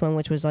the next one,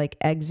 which was like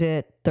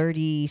exit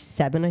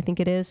 37, I think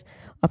it is,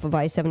 off of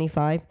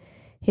I-75.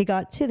 He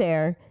got to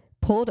there,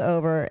 pulled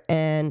over,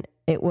 and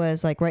it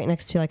was like right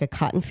next to like a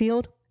cotton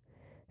field.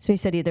 So he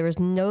said there was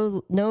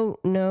no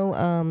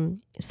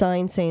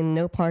sign saying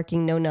no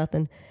parking, no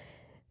nothing.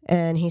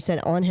 And he said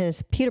on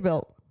his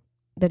Peterbilt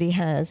that he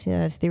has,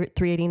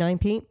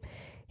 389P,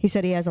 he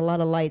said he has a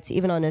lot of lights,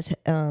 even on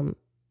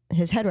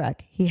his head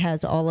rack. He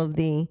has all of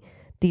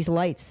these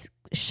lights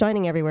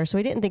shining everywhere. So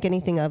he didn't think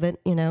anything of it,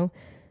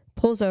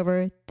 Pulls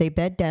over, they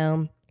bed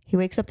down. He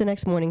wakes up the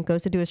next morning,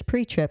 goes to do his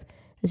pre-trip.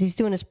 As he's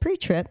doing his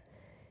pre-trip,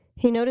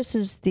 he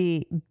notices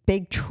the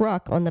big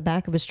truck on the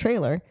back of his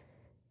trailer.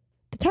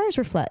 The tires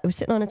were flat. It was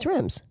sitting on its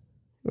rims,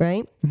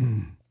 right?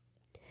 Mm.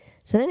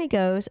 So then he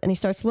goes and he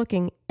starts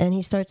looking, and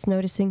he starts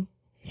noticing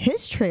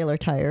his trailer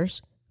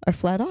tires are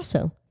flat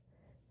also.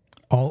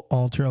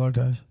 All trailer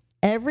tires?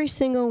 Every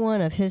single one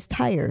of his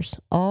tires,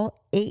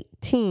 all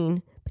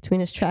 18 between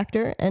his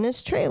tractor and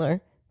his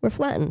trailer, were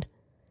flattened.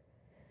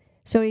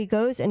 So he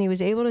goes and he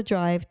was able to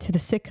drive to the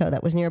Sitco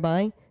that was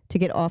nearby to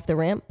get off the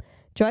ramp,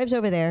 drives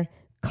over there,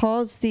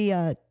 calls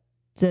the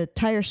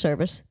tire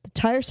service. The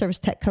tire service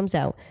tech comes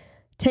out,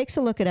 takes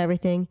a look at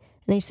everything,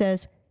 and he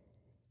says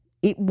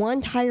one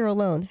tire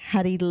alone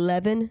had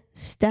 11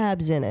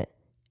 stabs in it.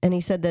 And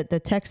he said that the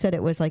tech said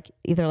it was like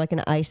either like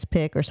an ice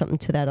pick or something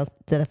to that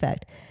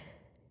effect.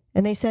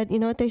 And they said, you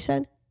know what they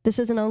said? This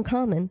isn't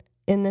uncommon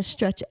in this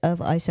stretch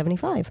of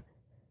I-75.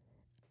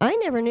 I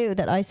never knew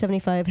that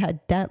I-75 had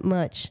that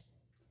much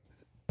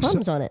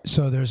problems on it.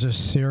 So there's a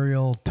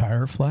serial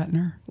tire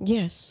flattener?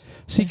 Yes.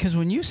 See, because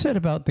when you said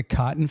about the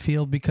cotton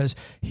field, because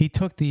he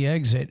took the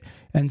exit,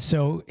 and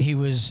so he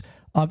was...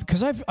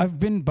 because I've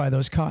been by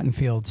those cotton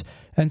fields,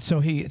 and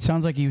so it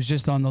sounds like he was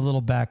just on the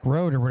little back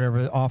road or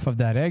whatever off of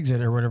that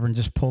exit or whatever, and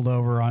just pulled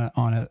over on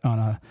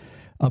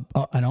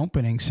an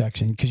opening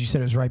section, because you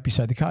said it was right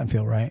beside the cotton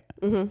field, right?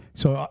 Mm-hmm.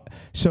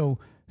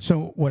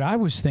 So what I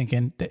was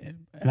thinking,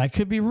 and I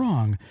could be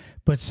wrong,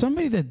 but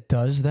somebody that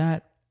does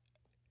that,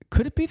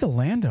 could it be the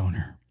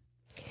landowner?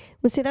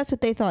 Well, see, that's what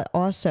they thought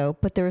also,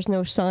 but there was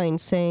no sign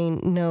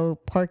saying no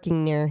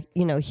parking near,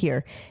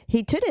 here.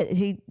 He did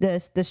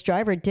it. This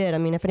driver did. I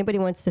mean, if anybody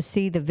wants to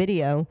see the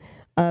video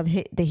of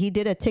he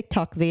did a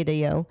TikTok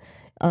video.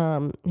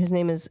 His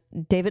name is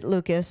David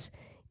Lucas,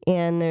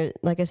 and there,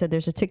 like I said,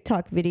 there's a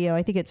TikTok video.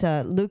 I think it's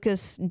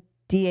Lucas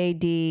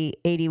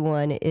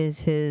DAD81 is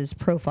his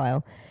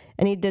profile,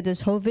 and he did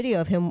this whole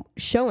video of him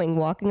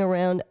walking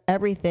around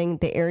everything,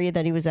 the area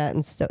that he was at,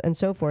 and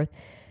so forth.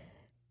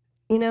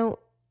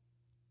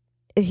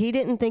 He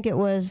didn't think it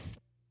was,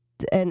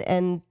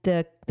 and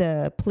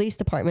the police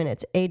department,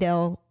 it's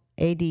ADEL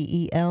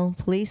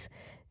police,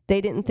 they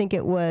didn't think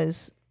it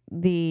was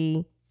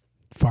the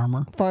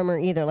farmer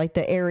either, like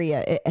the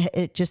area.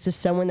 It just is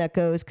someone that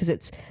goes, because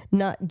it's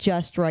not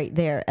just right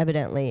there,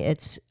 evidently.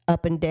 It's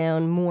up and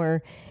down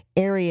more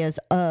areas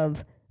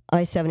of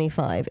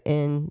I-75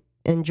 in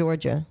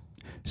Georgia.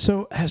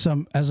 So as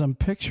I'm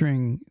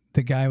picturing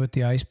the guy with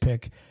the ice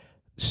pick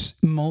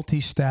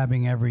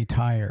multi-stabbing every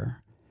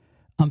tire,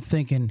 I'm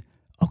thinking,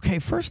 okay,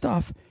 first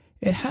off,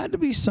 it had to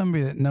be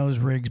somebody that knows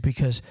rigs,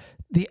 because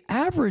the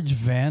average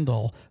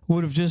Vandal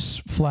would have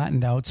just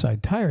flattened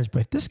outside tires,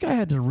 but this guy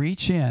had to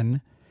reach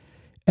in,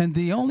 and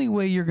the only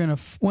way you're going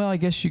to, I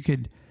guess you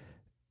could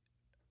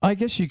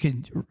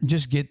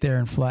just get there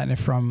and flatten it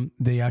from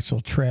the actual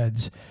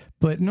treads,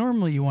 but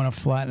normally you want to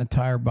flatten a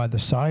tire by the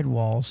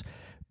sidewalls.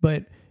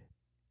 But,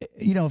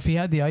 if he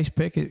had the ice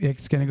pick,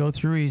 it's going to go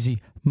through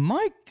easy.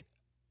 My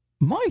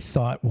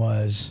thought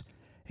was,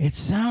 it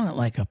sounded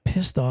like a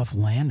pissed off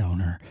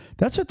landowner.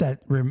 That's what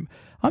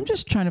I'm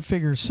just trying to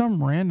figure,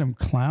 some random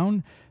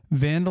clown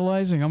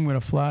vandalizing. I'm going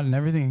to flatten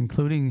everything,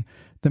 including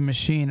the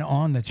machine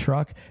on the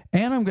truck.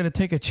 And I'm going to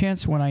take a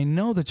chance when I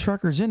know the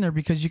trucker's in there,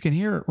 because you can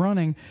hear it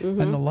running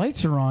and the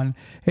lights are on.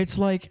 It's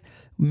like,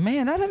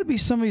 man, that had to be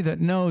somebody that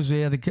knows,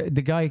 the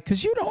guy,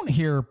 because you don't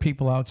hear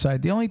people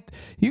outside.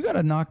 You got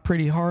to knock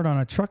pretty hard on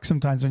a truck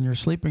sometimes when you're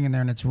sleeping in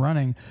there and it's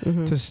running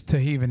to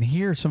even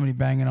hear somebody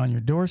banging on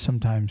your door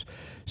sometimes.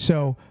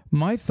 So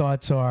my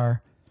thoughts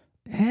are,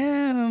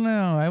 I don't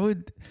know.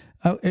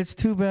 It's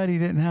too bad he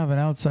didn't have an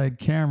outside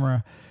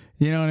camera,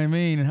 you know what I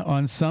mean,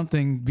 on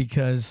something,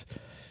 because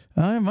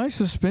my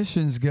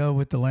suspicions go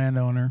with the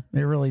landowner.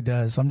 It really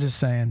does. I'm just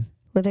saying.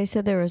 Well, they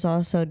said there was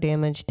also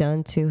damage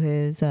done to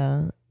his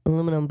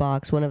aluminum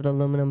box. One of the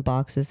aluminum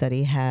boxes that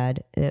he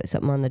had,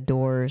 something on the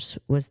doors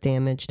was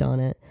damaged on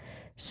it.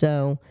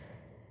 So,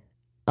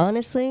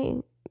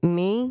 honestly,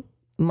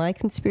 my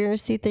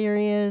conspiracy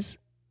theory is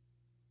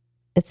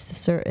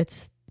it's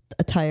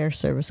a tire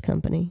service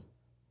company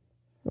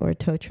or a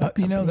tow truck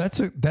company.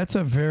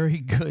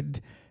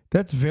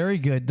 That's very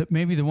good.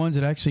 Maybe the ones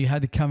that actually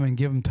had to come and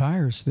give him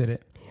tires did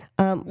it.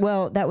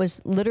 Well, that was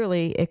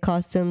literally, it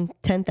cost him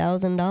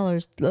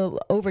 $10,000,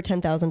 over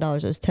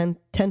 $10,000. It was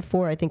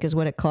 10,400, I think, is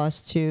what it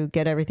cost to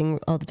get everything,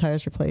 all the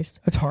tires replaced.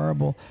 That's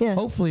horrible. Yeah.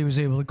 Hopefully he was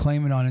able to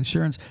claim it on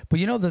insurance. But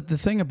you know, the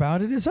thing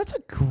about it is that's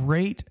a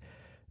great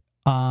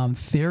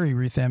theory,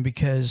 Ruth Ann,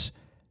 because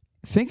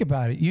think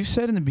about it. You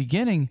said in the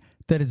beginning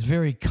that it's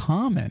very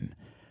common.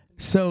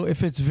 So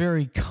if it's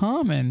very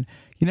common,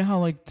 you know how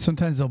like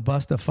sometimes they'll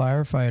bust a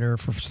firefighter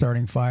for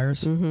starting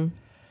fires? Mm-hmm.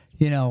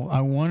 You know,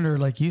 I wonder,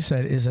 like you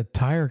said, is a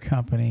tire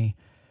company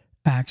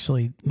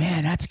actually,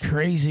 man, that's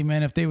crazy,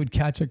 man, if they would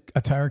catch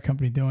a tire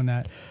company doing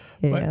that.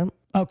 Yeah.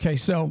 But, okay,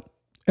 so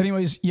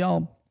anyways,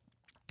 y'all,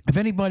 if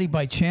anybody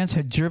by chance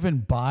had driven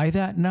by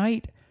that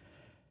night,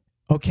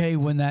 okay,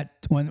 when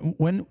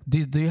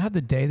do you have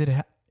the day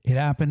that it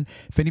happened?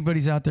 If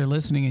anybody's out there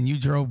listening and you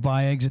drove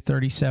by exit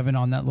 37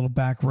 on that little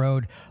back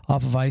road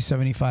off of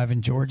I-75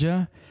 in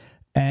Georgia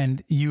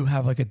and you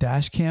have like a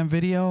dash cam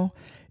video,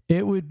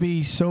 it would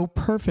be so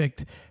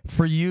perfect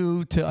for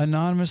you to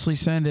anonymously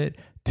send it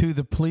to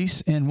the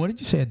police in, what did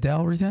you say,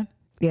 Adele, Ruthann?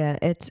 Yeah,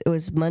 it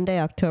was Monday,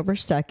 October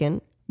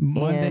 2nd.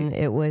 And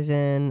it was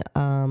in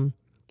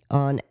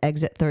on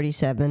exit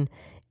 37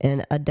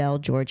 in Adele,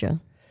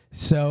 Georgia.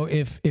 So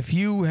if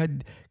you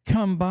had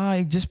come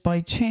by just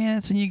by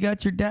chance and you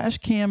got your dash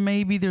cam,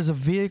 maybe there's a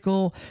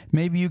vehicle,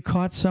 maybe you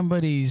caught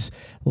somebody's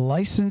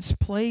license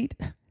plate.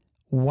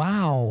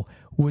 Wow.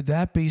 Would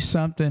that be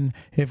something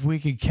if we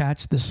could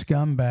catch the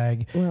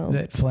scumbag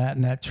that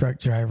flattened that truck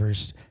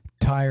driver's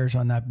tires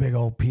on that big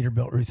old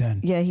Peterbilt,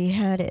 Ruthann? Yeah, he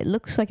had, it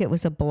looks like it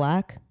was a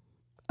black,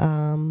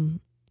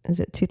 is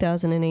it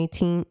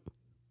 2018?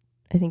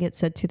 I think it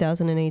said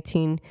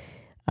 2018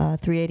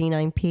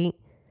 389P.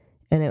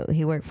 And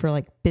he worked for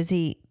like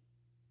busy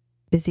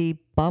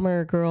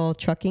Bomber Girl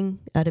Trucking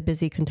out of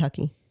Busy,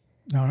 Kentucky.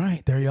 All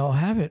right, there you all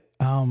have it.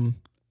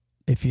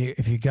 If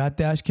you got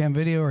dash cam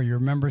video or you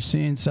remember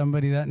seeing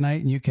somebody that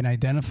night and you can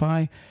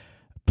identify,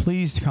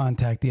 please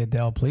contact the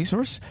Adele police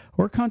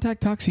or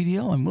contact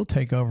TalkCDL and we'll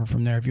take over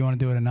from there. If you want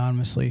to do it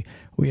anonymously,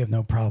 we have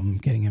no problem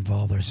getting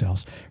involved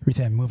ourselves.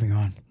 Ruthann, moving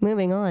on. You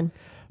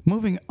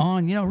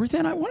know,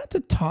 Ruthann, I wanted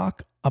to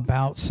talk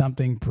about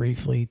something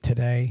briefly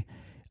today.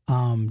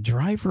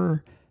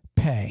 Driver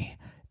pay.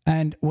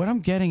 And what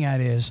I'm getting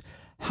at is,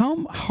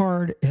 how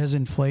hard has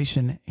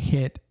inflation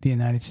hit the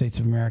United States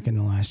of America in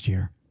the last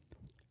year?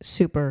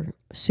 Super,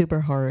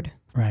 super hard.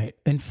 Right.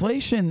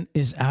 Inflation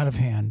is out of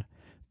hand,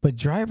 but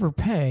driver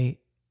pay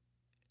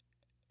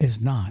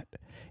is not.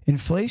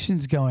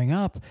 Inflation's going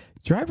up.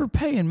 Driver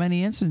pay, in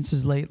many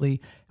instances lately,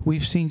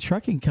 we've seen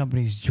trucking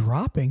companies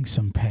dropping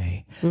some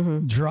pay,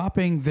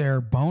 dropping their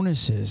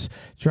bonuses,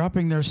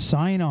 dropping their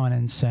sign-on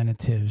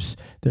incentives,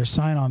 their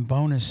sign-on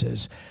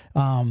bonuses.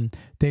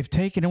 They've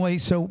taken away.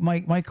 So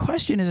my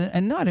question is,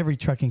 and not every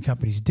trucking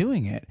company's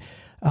doing it.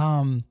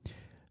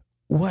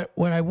 What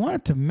I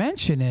wanted to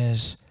mention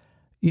is,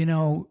 you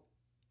know,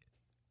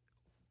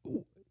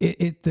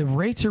 the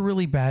rates are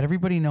really bad.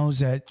 Everybody knows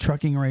that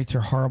trucking rates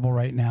are horrible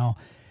right now.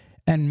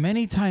 And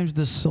many times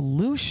the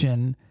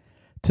solution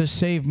to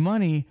save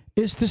money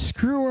is to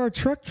screw our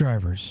truck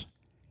drivers.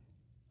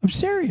 I'm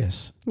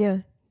serious. Yeah.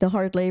 The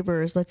hard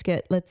laborers,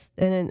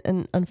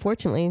 and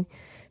unfortunately,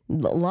 a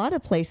lot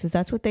of places,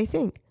 that's what they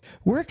think.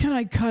 Where can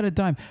I cut a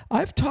dime?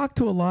 I've talked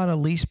to a lot of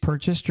lease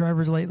purchase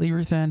drivers lately,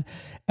 Ruthann,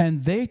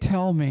 and they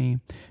tell me,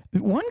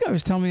 one guy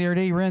was telling me the other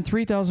day he ran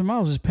 3,000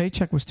 miles. His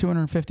paycheck was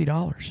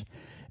 $250.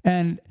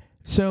 And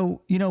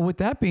so, you know, with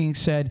that being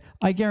said,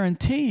 I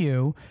guarantee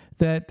you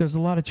that there's a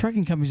lot of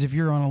trucking companies, if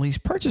you're on a lease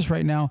purchase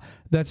right now,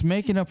 that's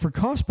making up for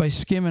cost by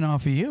skimming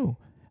off of you.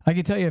 I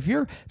can tell you, if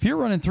you're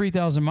running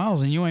 3,000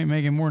 miles and you ain't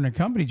making more than a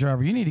company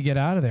driver, you need to get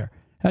out of there.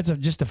 That's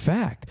just a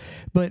fact.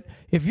 But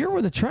if you're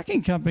with a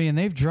trucking company and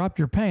they've dropped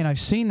your pay, and I've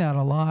seen that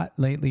a lot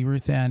lately,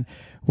 Ruthann,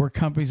 where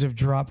companies have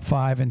dropped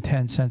 5 and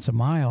 10 cents a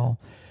mile,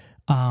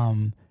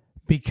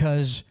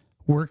 because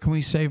where can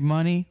we save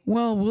money?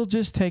 Well, we'll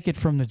just take it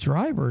from the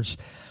drivers.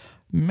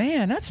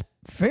 Man, that's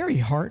very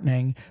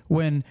heartening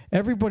when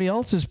everybody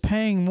else is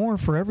paying more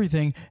for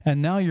everything,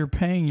 and now you're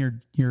paying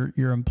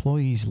your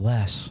employees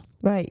less.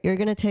 Right, you're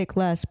going to take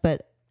less,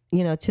 but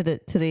you know,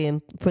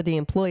 for the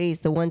employees,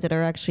 the ones that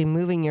are actually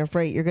moving your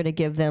freight, you're going to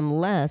give them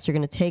less. You're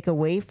going to take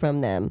away from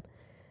them.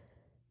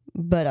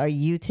 But are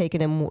you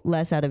taking them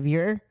less out of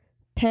your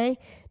pay?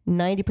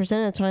 90%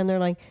 of the time, they're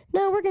like,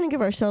 no, we're going to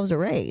give ourselves a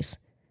raise.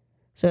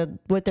 So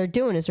what they're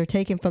doing is they're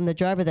taking from the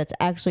driver that's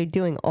actually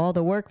doing all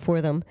the work for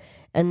them,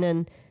 and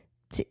then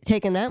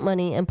taking that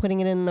money and putting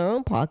it in their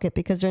own pocket,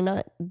 because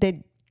you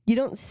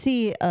don't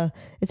see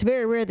it's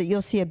very rare that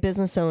you'll see a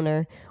business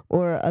owner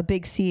or a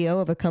big CEO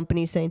of a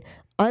company saying,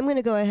 I'm going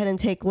to go ahead and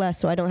take less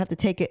so I don't have to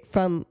take it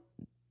from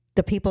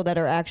the people that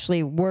are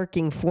actually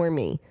working for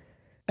me.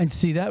 And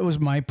see, that was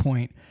my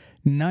point.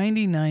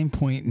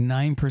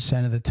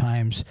 99.9% of the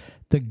times,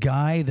 the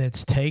guy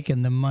that's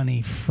taking the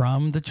money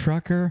from the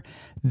trucker,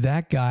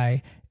 that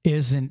guy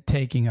isn't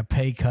taking a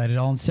pay cut at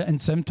all.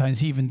 And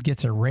sometimes he even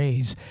gets a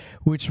raise,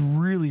 which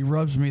really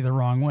rubs me the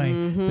wrong way.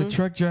 The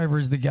truck driver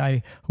is the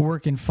guy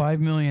working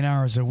 5 million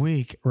hours a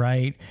week,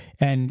 right?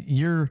 And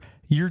you're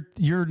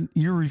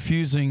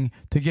refusing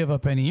to give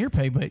up any of your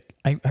pay. But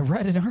I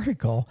read an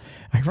article.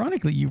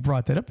 Ironically, you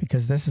brought that up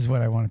because this is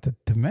what I wanted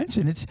to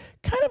mention. It's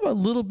kind of a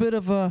little bit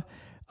of a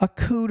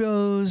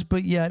kudos,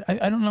 but yet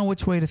I don't know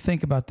which way to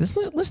think about this.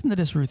 Listen to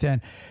this, Ruth Ann.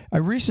 I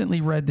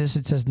recently read this.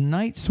 It says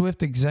Knight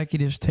Swift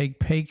executives take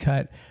pay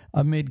cut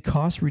amid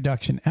cost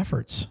reduction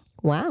efforts.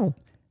 Wow.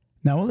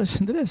 Now we'll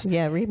listen to this.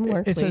 Yeah, read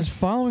more, It says,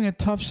 following a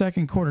tough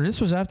second quarter,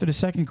 this was after the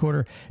second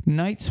quarter,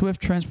 Knight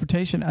Swift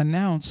Transportation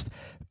announced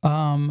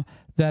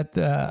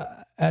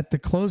that at the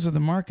close of the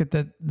market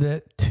that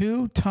the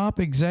two top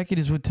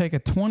executives would take a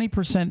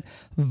 20%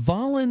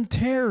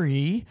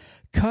 voluntary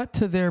cut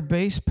to their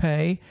base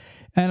pay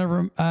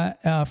and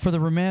for the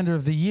remainder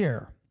of the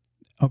year.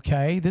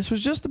 Okay, this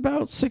was just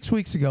about 6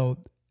 weeks ago.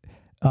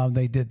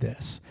 They did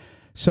this,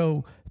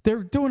 so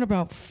they're doing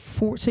about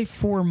 4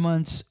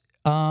 months.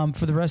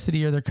 For the rest of the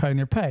year, they're cutting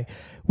their pay,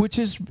 which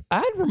is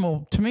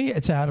admirable to me.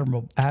 It's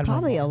admirable.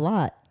 Probably a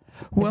lot.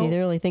 Well, if you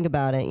really think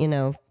about it,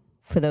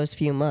 for those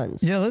few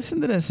months. Yeah,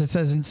 listen to this. It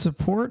says, in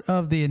support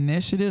of the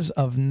initiatives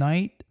of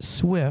Knight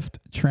Swift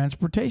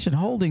Transportation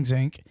Holdings,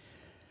 Inc.,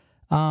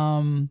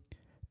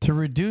 to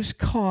reduce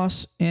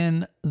costs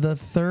in the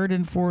third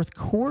and fourth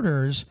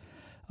quarters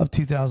of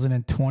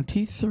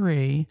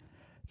 2023,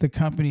 the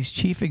company's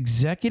chief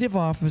executive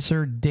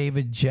officer,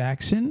 David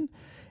Jackson,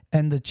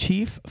 and the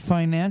chief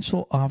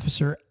financial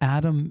officer,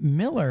 Adam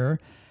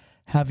Miller,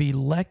 have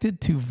elected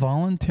to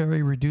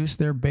voluntarily reduce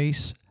their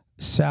base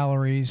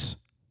salaries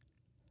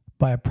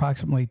by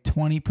approximately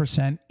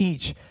 20%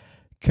 each,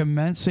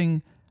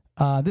 commencing,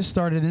 this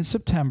started in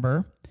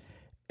September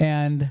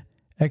and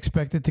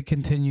expected to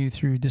continue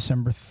through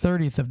December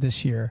 30th of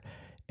this year.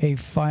 A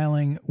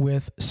filing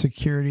with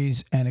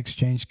Securities and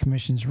Exchange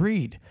Commission's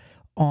read.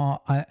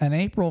 An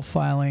April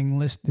filing,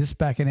 this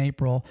back in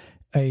April,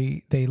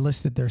 they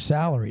listed their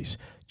salaries.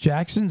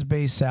 Jackson's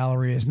base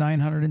salary is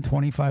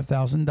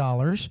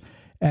 $925,000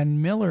 and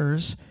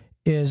Miller's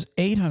is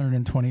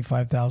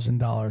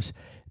 $825,000.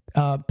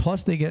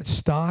 Plus they get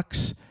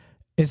stocks.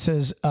 It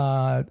says,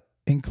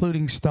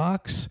 including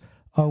stocks,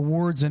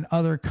 awards, and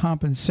other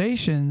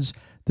compensations,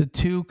 the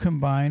two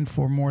combined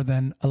for more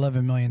than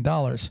 $11 million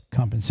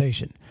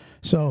compensation.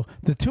 So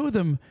the two of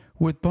them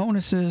with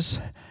bonuses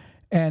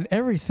and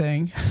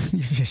everything,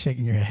 you're just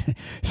shaking your head.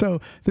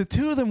 So the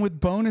two of them with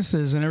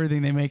bonuses and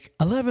everything, they make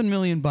 $11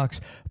 million bucks.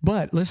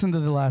 But listen to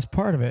the last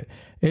part of it.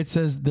 It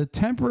says the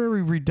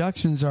temporary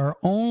reductions are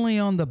only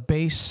on the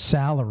base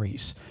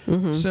salaries.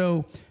 Mm-hmm.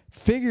 So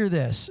figure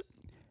this.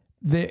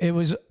 It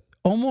was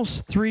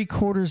almost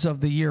 3/4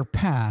 of the year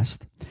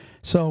passed.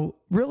 So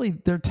really,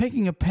 they're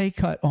taking a pay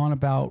cut on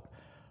about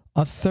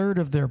a third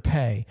of their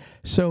pay.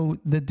 So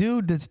the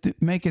dude that's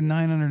making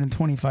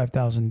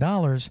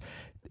 $925,000,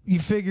 you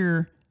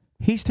figure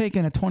he's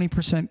taking a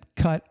 20%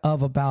 cut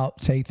of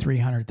about, say,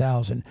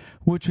 $300,000,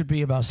 which would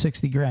be about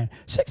 $60,000.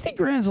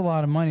 $60,000 is a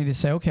lot of money to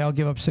say, okay, I'll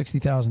give up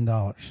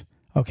 $60,000.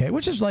 Okay,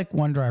 which is like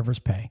one driver's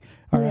pay.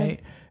 All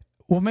right.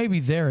 Well, maybe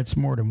there it's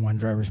more than one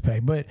driver's pay,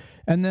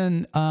 and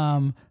then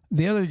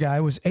the other guy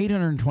was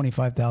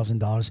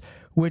 $825,000,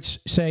 which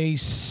say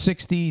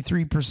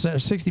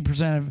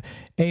 60% of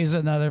A is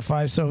another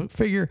 5. So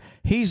figure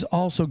he's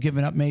also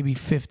given up maybe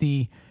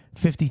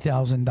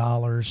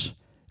 $50,000,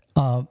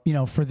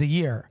 for the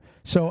year.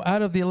 So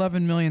out of the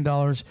 $11 million,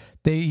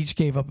 they each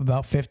gave up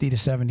about $50,000 to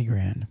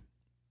 $70,000,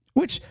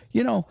 which,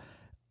 I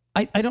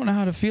don't know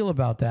how to feel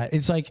about that.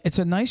 It's like, it's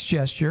a nice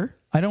gesture.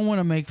 I don't want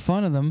to make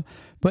fun of them,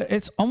 but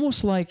it's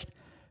almost like,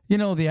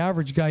 the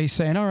average guy is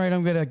saying, all right,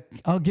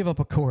 I'll give up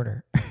a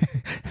quarter.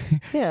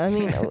 Yeah. I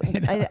mean,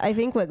 I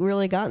think what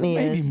really got me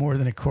maybe is more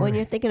than a quarter. When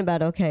you're thinking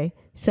about, okay,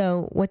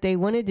 so what they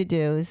wanted to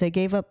do is they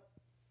gave up,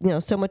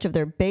 so much of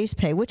their base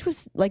pay, which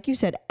was, like you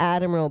said,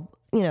 admirable,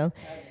 Yeah.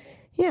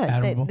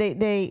 Admirable.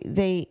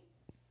 They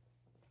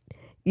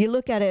you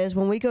look at it as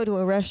when we go to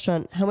a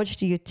restaurant, how much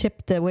do you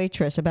tip the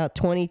waitress? About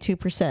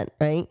 22%,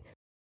 right?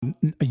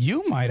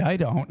 You might. I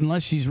don't,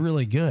 unless she's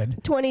really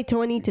good. 20 to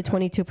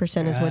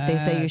 22% is what they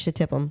say you should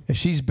tip them. If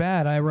she's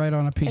bad, I write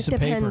on a piece of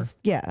paper.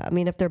 Yeah, I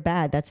mean, if they're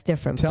bad, that's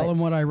different. Tell them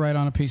what I write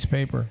on a piece of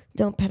paper.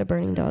 Don't pet a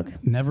burning dog.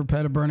 Never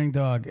pet a burning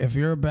dog. If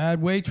you're a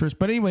bad waitress.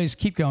 But anyways,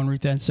 keep going, Ruth.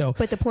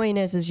 But the point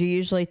is you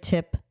usually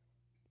tip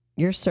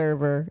your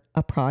server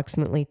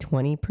approximately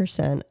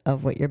 20%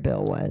 of what your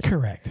bill was.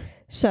 Correct.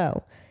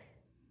 So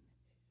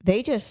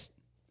they just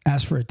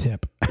asked for a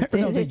tip.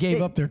 They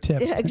gave up their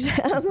tip. Yeah,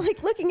 exactly. I'm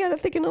like looking at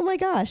it thinking, oh my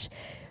gosh,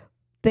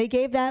 they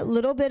gave that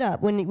little bit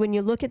up. When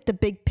you look at the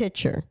big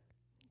picture,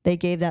 they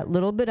gave that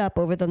little bit up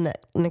over the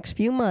next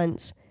few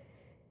months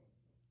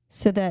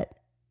so that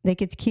they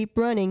could keep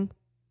running.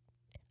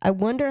 I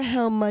wonder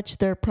how much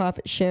their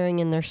profit sharing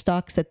in their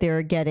stocks that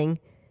they're getting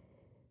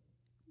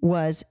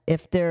was,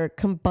 if their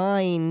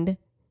combined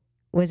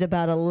was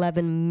about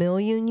 11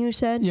 million, you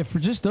said? Yeah, for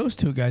just those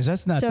two guys,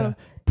 that's not the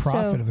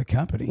profit of the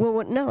company.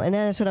 Well, no, and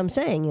that's what I'm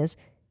saying is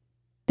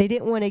they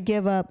didn't want to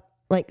give up.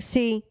 Like,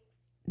 see,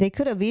 they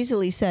could have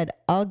easily said,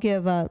 I'll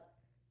give up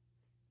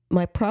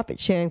my profit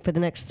sharing for the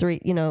next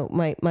three,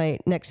 my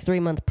next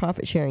 3-month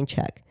profit sharing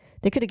check.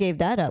 They could have gave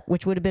that up,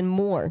 which would have been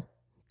more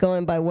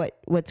going by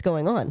what's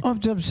going on. Oh,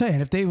 I'm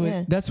saying, if they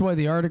would, that's why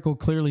the article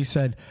clearly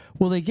said,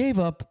 well, they gave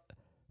up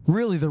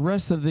really the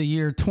rest of the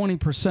year,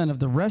 20% of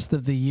the rest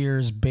of the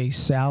year's base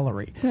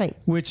salary, right?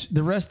 Which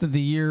the rest of the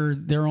year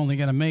they're only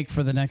going to make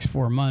for the next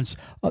 4 months.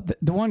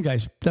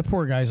 That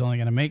poor guy's only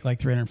going to make like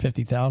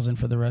 $350,000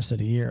 for the rest of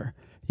the year.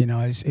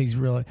 He's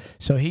really,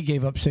 so he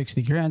gave up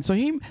 $60,000. So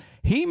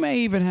he may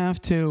even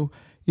have to,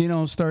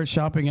 start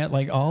shopping at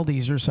like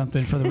Aldi's or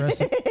something for the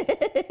rest of,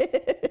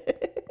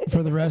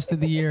 for the rest of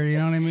the year. You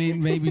know what I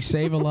mean? Maybe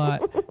save a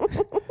lot.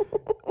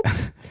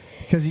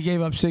 Because he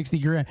gave up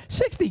 $60,000.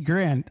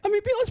 $60,000. I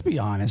mean, let's be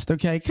honest,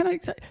 okay?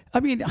 I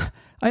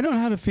don't know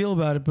how to feel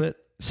about it, but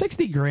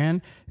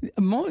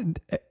 $60,000,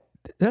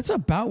 that's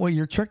about what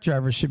your truck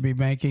drivers should be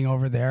making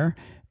over there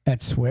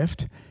at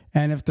Swift.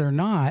 And if they're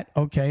not,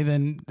 okay,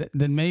 then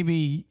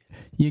maybe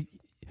you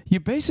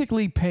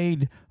basically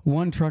paid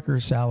one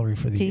trucker's salary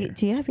for the year.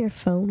 Do you have your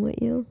phone with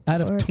you?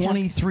 Out of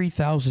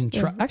 23,000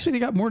 trucks. Actually, they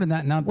got more than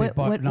that now.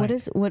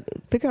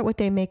 Figure out what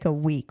they make a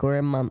week or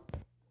a month.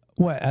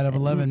 What, out of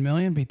 11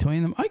 million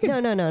between them?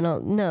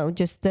 No.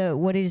 Just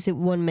what does it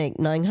one make?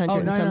 900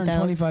 and some thousand?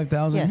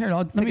 925,000. Yeah. Here,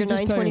 let me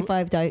just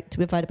 925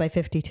 divided by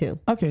 52.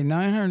 Okay,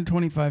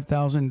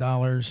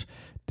 $925,000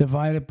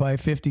 divided by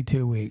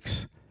 52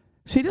 weeks.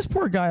 See, this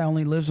poor guy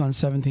only lives on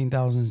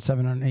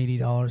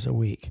 $17,780 a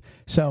week.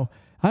 So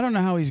I don't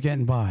know how he's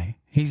getting by.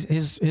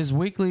 His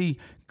weekly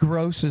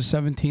gross is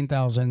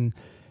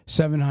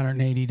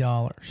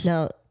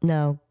 $17,780.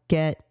 Now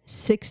get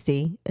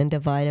 60 and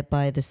divide it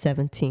by the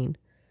 17.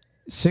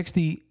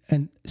 60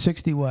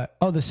 what?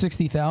 Oh, the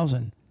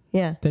 60,000.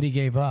 Yeah. That he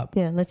gave up.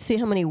 Yeah. Let's see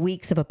how many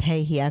weeks of a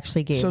pay he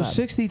actually gave up. So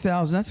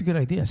 60,000. That's a good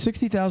idea.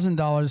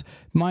 $60,000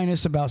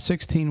 minus about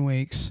 16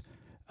 weeks.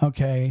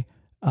 Okay.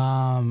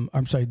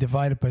 I'm sorry.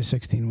 Divided by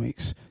 16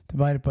 weeks.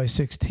 Divided by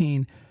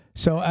 16.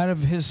 So out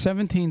of his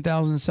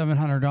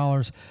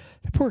 $17,700,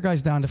 the poor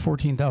guy's down to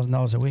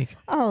 $14,000 a week.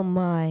 Oh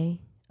my.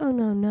 Oh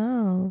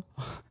no.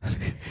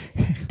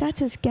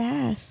 That's his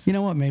gas. You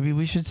know what? Maybe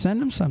we should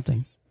send him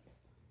something.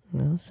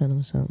 Well, send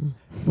him something.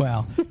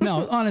 Well,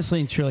 no, honestly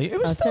and truly, it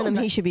was send him.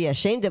 He should be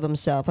ashamed of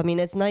himself. I mean,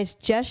 it's a nice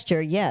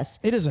gesture, yes.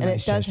 It is a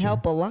nice gesture. And it does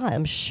help a lot,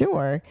 I'm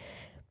sure.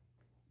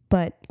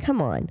 But come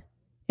on.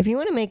 If you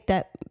want to make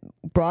that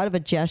broad of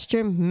a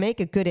gesture, make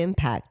a good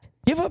impact.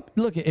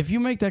 Look, if you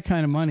make that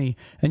kind of money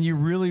and you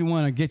really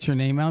want to get your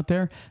name out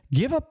there,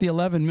 give up the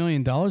 $11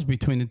 million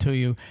between the two of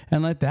you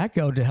and let that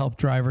go to help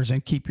drivers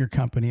and keep your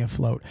company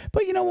afloat.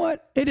 But you know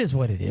what? It is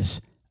what it is.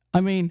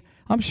 I mean,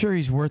 I'm sure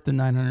he's worth the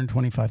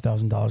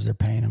 $925,000 they're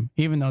paying him,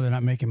 even though they're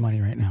not making money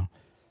right now.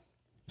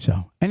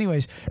 So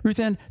anyways, Ruth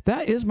Ann,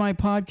 that is my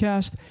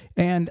podcast,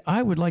 and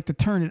I would like to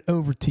turn it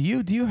over to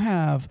you. Do you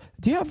have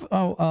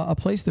a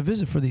place to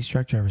visit for these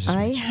truck drivers this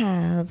week? I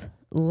have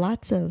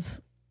lots of,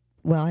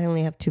 well, I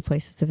only have 2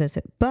 places to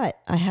visit, but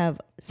I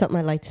have something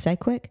I'd like to say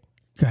quick.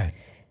 Go ahead.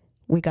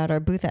 We got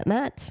our booth at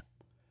Matt's.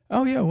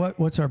 Oh, yeah.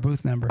 What's our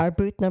booth number? Our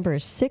booth number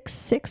is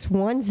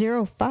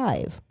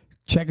 66105.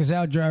 Check us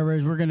out,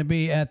 drivers. We're going to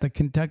be at the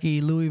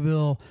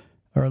Louisville,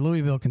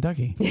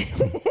 Kentucky.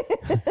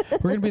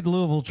 We're going to be at the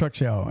Louisville Truck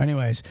Show.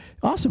 Anyways,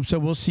 awesome. So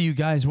we'll see you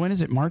guys. When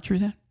is it? March, or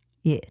that?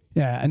 Yeah.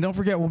 Yeah. And don't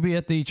forget, we'll be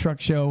at the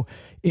truck show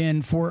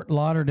in Fort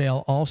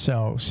Lauderdale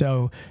also.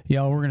 So, we're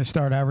going to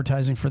start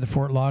advertising for the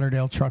Fort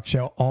Lauderdale truck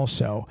show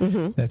also.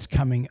 Mm-hmm. That's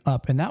coming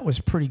up. And that was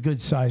pretty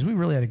good size. We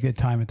really had a good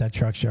time at that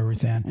truck show,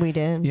 Ruth Ann. We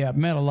did. Yeah.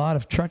 Met a lot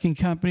of trucking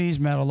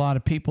companies, met a lot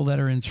of people that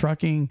are in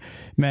trucking,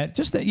 met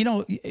just that,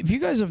 if you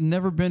guys have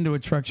never been to a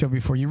truck show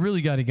before, you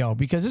really got to go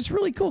because it's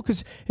really cool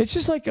because it's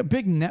just like a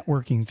big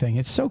networking thing.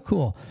 It's so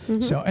cool.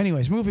 Mm-hmm. So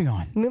anyways, moving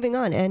on.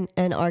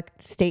 And our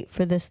state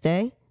for this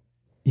day.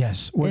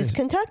 Yes. What is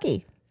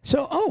Kentucky.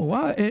 So,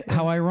 wow.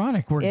 How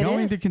ironic. We're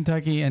going to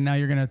Kentucky, and now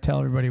you're going to tell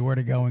everybody where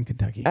to go in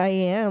Kentucky. I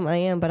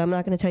am, but I'm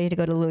not going to tell you to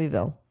go to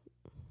Louisville.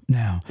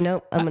 No.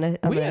 Nope.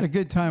 We had a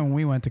good time when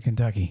we went to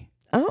Kentucky.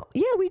 Oh,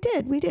 yeah, we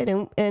did.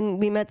 And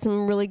we met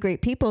some really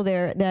great people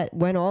there that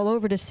went all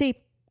over to see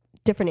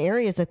different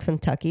areas of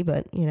Kentucky,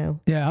 but,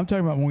 Yeah, I'm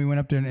talking about when we went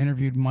up there and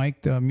interviewed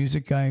Mike, the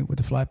music guy with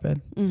the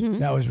flatbed. Mm-hmm.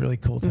 That was really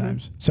cool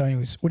times. Mm-hmm. So,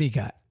 anyways, what do you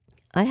got?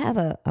 I have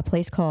a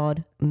place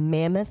called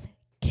Mammoth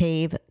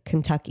Cave,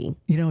 Kentucky.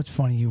 It's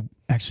funny you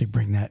actually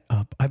bring that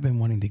up. I've been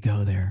wanting to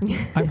go there.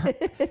 I've heard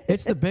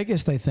it's the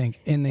biggest, I think,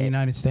 in the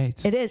United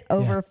States. It is.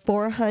 Over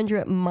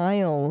 400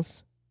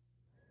 miles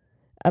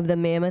of the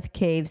Mammoth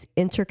Cave's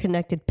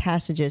interconnected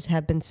passages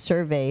have been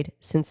surveyed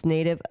since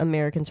Native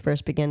Americans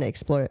first began to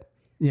explore it.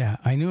 Yeah,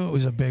 I knew it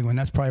was a big one.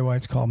 That's probably why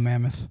it's called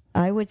Mammoth.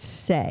 I would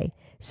say.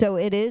 So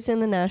it is in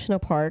the National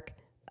Park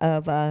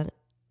of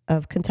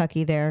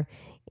Kentucky there.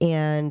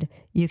 And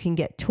you can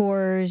get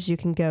tours. You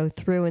can go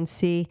through and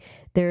see.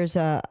 There's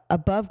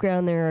above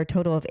ground. There are a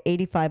total of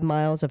 85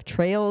 miles of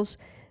trails,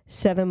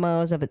 7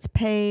 miles of it's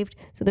paved.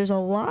 So there's a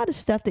lot of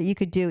stuff that you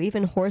could do,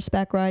 even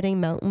horseback riding,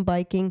 mountain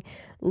biking,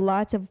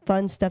 lots of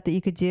fun stuff that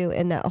you could do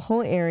in that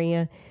whole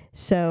area.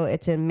 So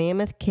it's in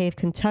Mammoth Cave,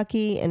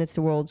 Kentucky, and it's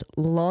the world's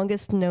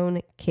longest known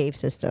cave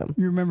system.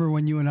 You remember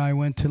when you and I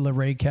went to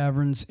Luray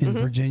Caverns in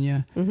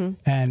Virginia?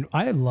 And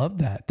I loved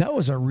that. That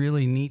was a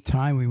really neat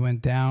time. We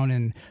went down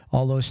and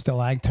all those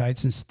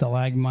stalactites and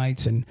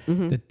stalagmites. And,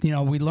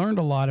 we learned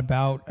a lot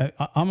about,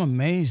 I'm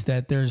amazed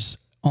that there's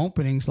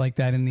openings like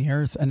that in the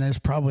earth. And there's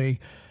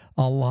probably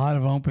a lot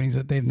of openings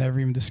that they've never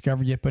even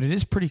discovered yet. But it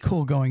is pretty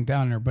cool going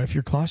down there. But if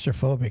you're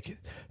claustrophobic,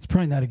 it's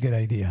probably not a good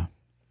idea.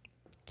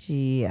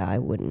 Yeah, I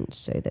wouldn't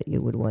say that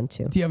you would want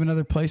to. Do you have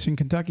another place in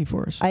Kentucky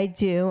for us? I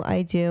do,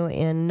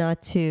 and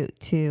not to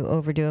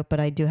overdo it, but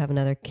I do have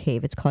another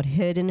cave. It's called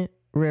Hidden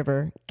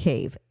River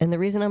Cave, and the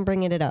reason I'm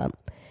bringing it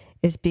up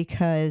is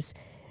because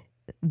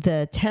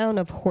the town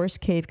of Horse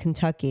Cave,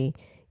 Kentucky,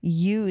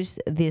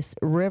 used this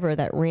river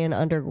that ran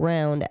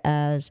underground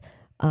as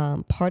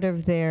part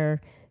of their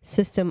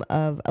system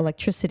of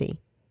electricity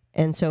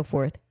and so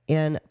forth.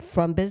 And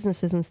from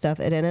businesses and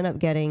stuff, it ended up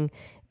getting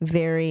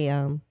very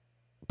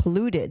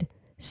polluted,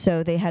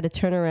 so they had to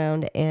turn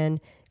around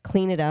and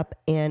clean it up,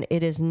 and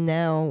it is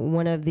now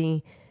one of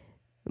the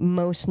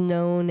most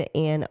known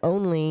and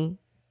only,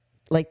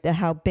 like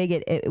how big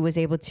it was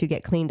able to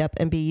get cleaned up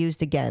and be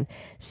used again.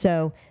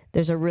 So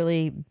there's a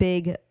really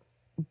big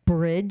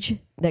bridge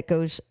that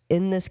goes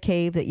in this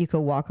cave that you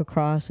could walk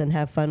across and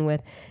have fun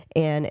with,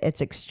 and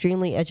it's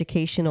extremely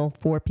educational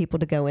for people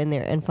to go in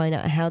there and find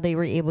out how they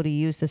were able to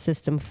use the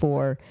system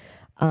for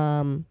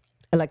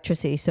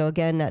electricity. So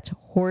again, that's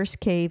Horse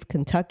Cave,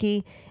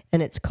 Kentucky,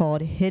 and it's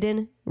called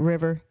Hidden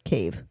River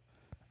Cave.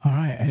 All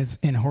right. And it's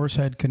in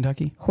Horsehead,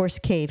 Kentucky? Horse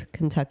Cave,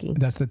 Kentucky.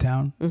 That's the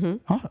town? Mm-hmm.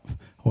 Oh,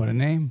 what a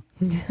name.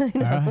 All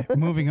right.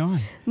 Moving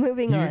on.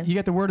 Moving on. You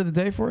got the word of the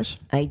day for us?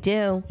 I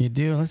do. You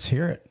do? Let's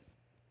hear it.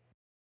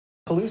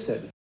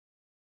 Pellucid.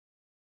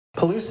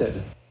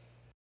 Pellucid.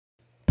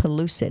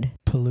 Pellucid.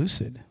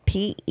 Pellucid.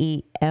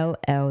 Pellucid.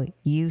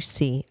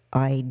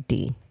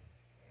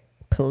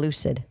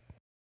 Pellucid.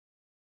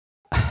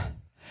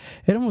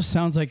 It almost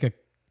sounds like a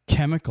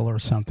chemical or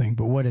something,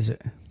 but what is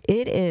it?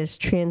 It is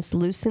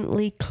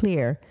translucently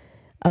clear,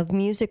 of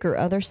music or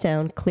other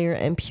sound, clear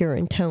and pure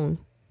in tone.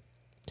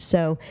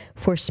 So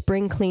for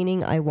spring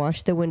cleaning, I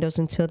wash the windows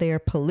until they are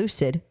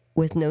pellucid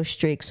with no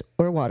streaks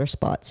or water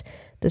spots.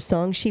 The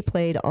song she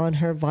played on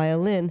her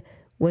violin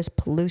was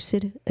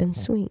pellucid and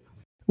sweet.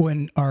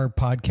 When our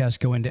podcasts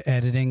go into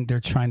editing, they're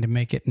trying to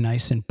make it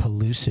nice and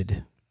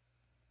pellucid.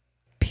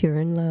 Pure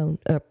in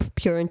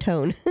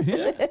tone.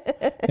 Yeah,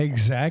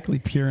 exactly.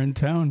 Pure in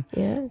tone.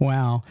 Yeah.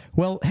 Wow.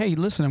 Well, hey,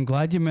 listen, I'm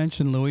glad you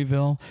mentioned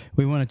Louisville.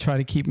 We want to try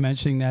to keep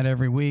mentioning that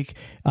every week,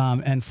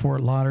 and Fort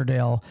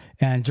Lauderdale.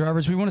 And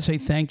drivers, we want to say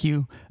thank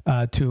you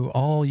to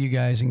all you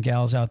guys and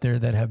gals out there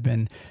that have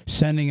been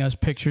sending us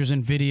pictures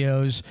and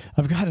videos.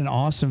 I've got an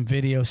awesome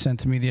video sent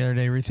to me the other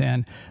day,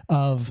 Ruthann,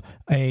 of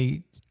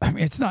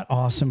it's not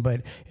awesome,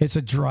 but it's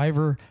a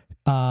driver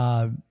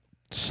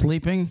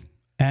sleeping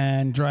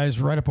and drives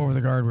right up over the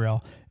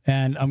guardrail.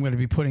 And I'm going to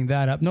be putting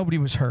that up. Nobody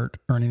was hurt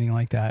or anything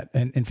like that.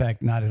 And in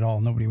fact, not at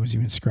all. Nobody was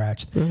even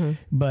scratched. Mm-hmm.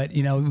 But,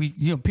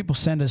 people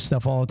send us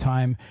stuff all the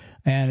time,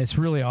 and it's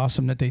really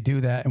awesome that they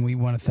do that. And we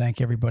want to thank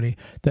everybody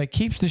that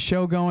keeps the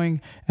show going,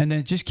 and then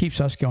it just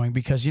keeps us going,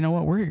 because you know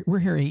what? We're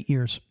here 8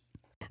 years.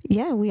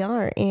 Yeah, we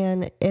are.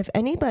 And if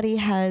anybody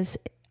has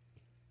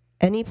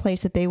any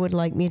place that they would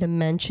like me to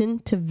mention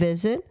to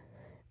visit,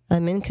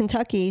 I'm in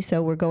Kentucky,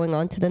 so we're going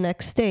on to the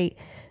next state.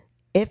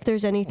 If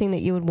there's anything that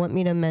you would want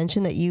me to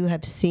mention that you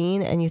have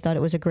seen and you thought it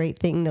was a great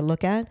thing to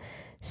look at,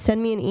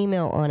 send me an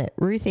email on it,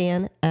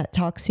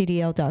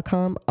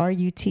 ruthann@talkcdl.com,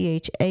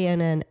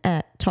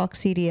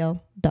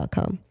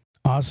 RUTHANN@talkcdl.com.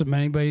 Awesome.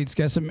 Anybody that's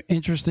got some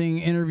interesting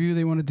interview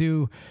they want to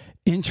do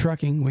in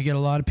trucking, we get a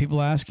lot of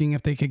people asking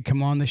if they could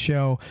come on the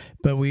show,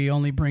 but we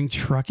only bring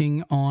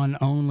trucking on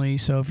only.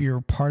 So if you're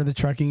part of the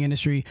trucking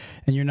industry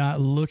and you're not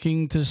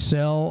looking to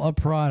sell a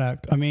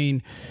product,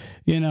 give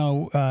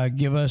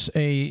us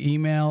a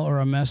email or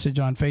a message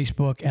on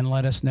Facebook and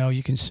let us know.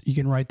 You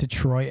can write to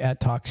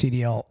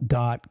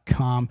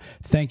Troy@talkcdl.com.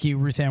 Thank you,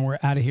 Ruthann. We're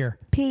out of here.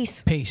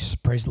 Peace. Peace.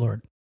 Praise the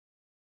Lord.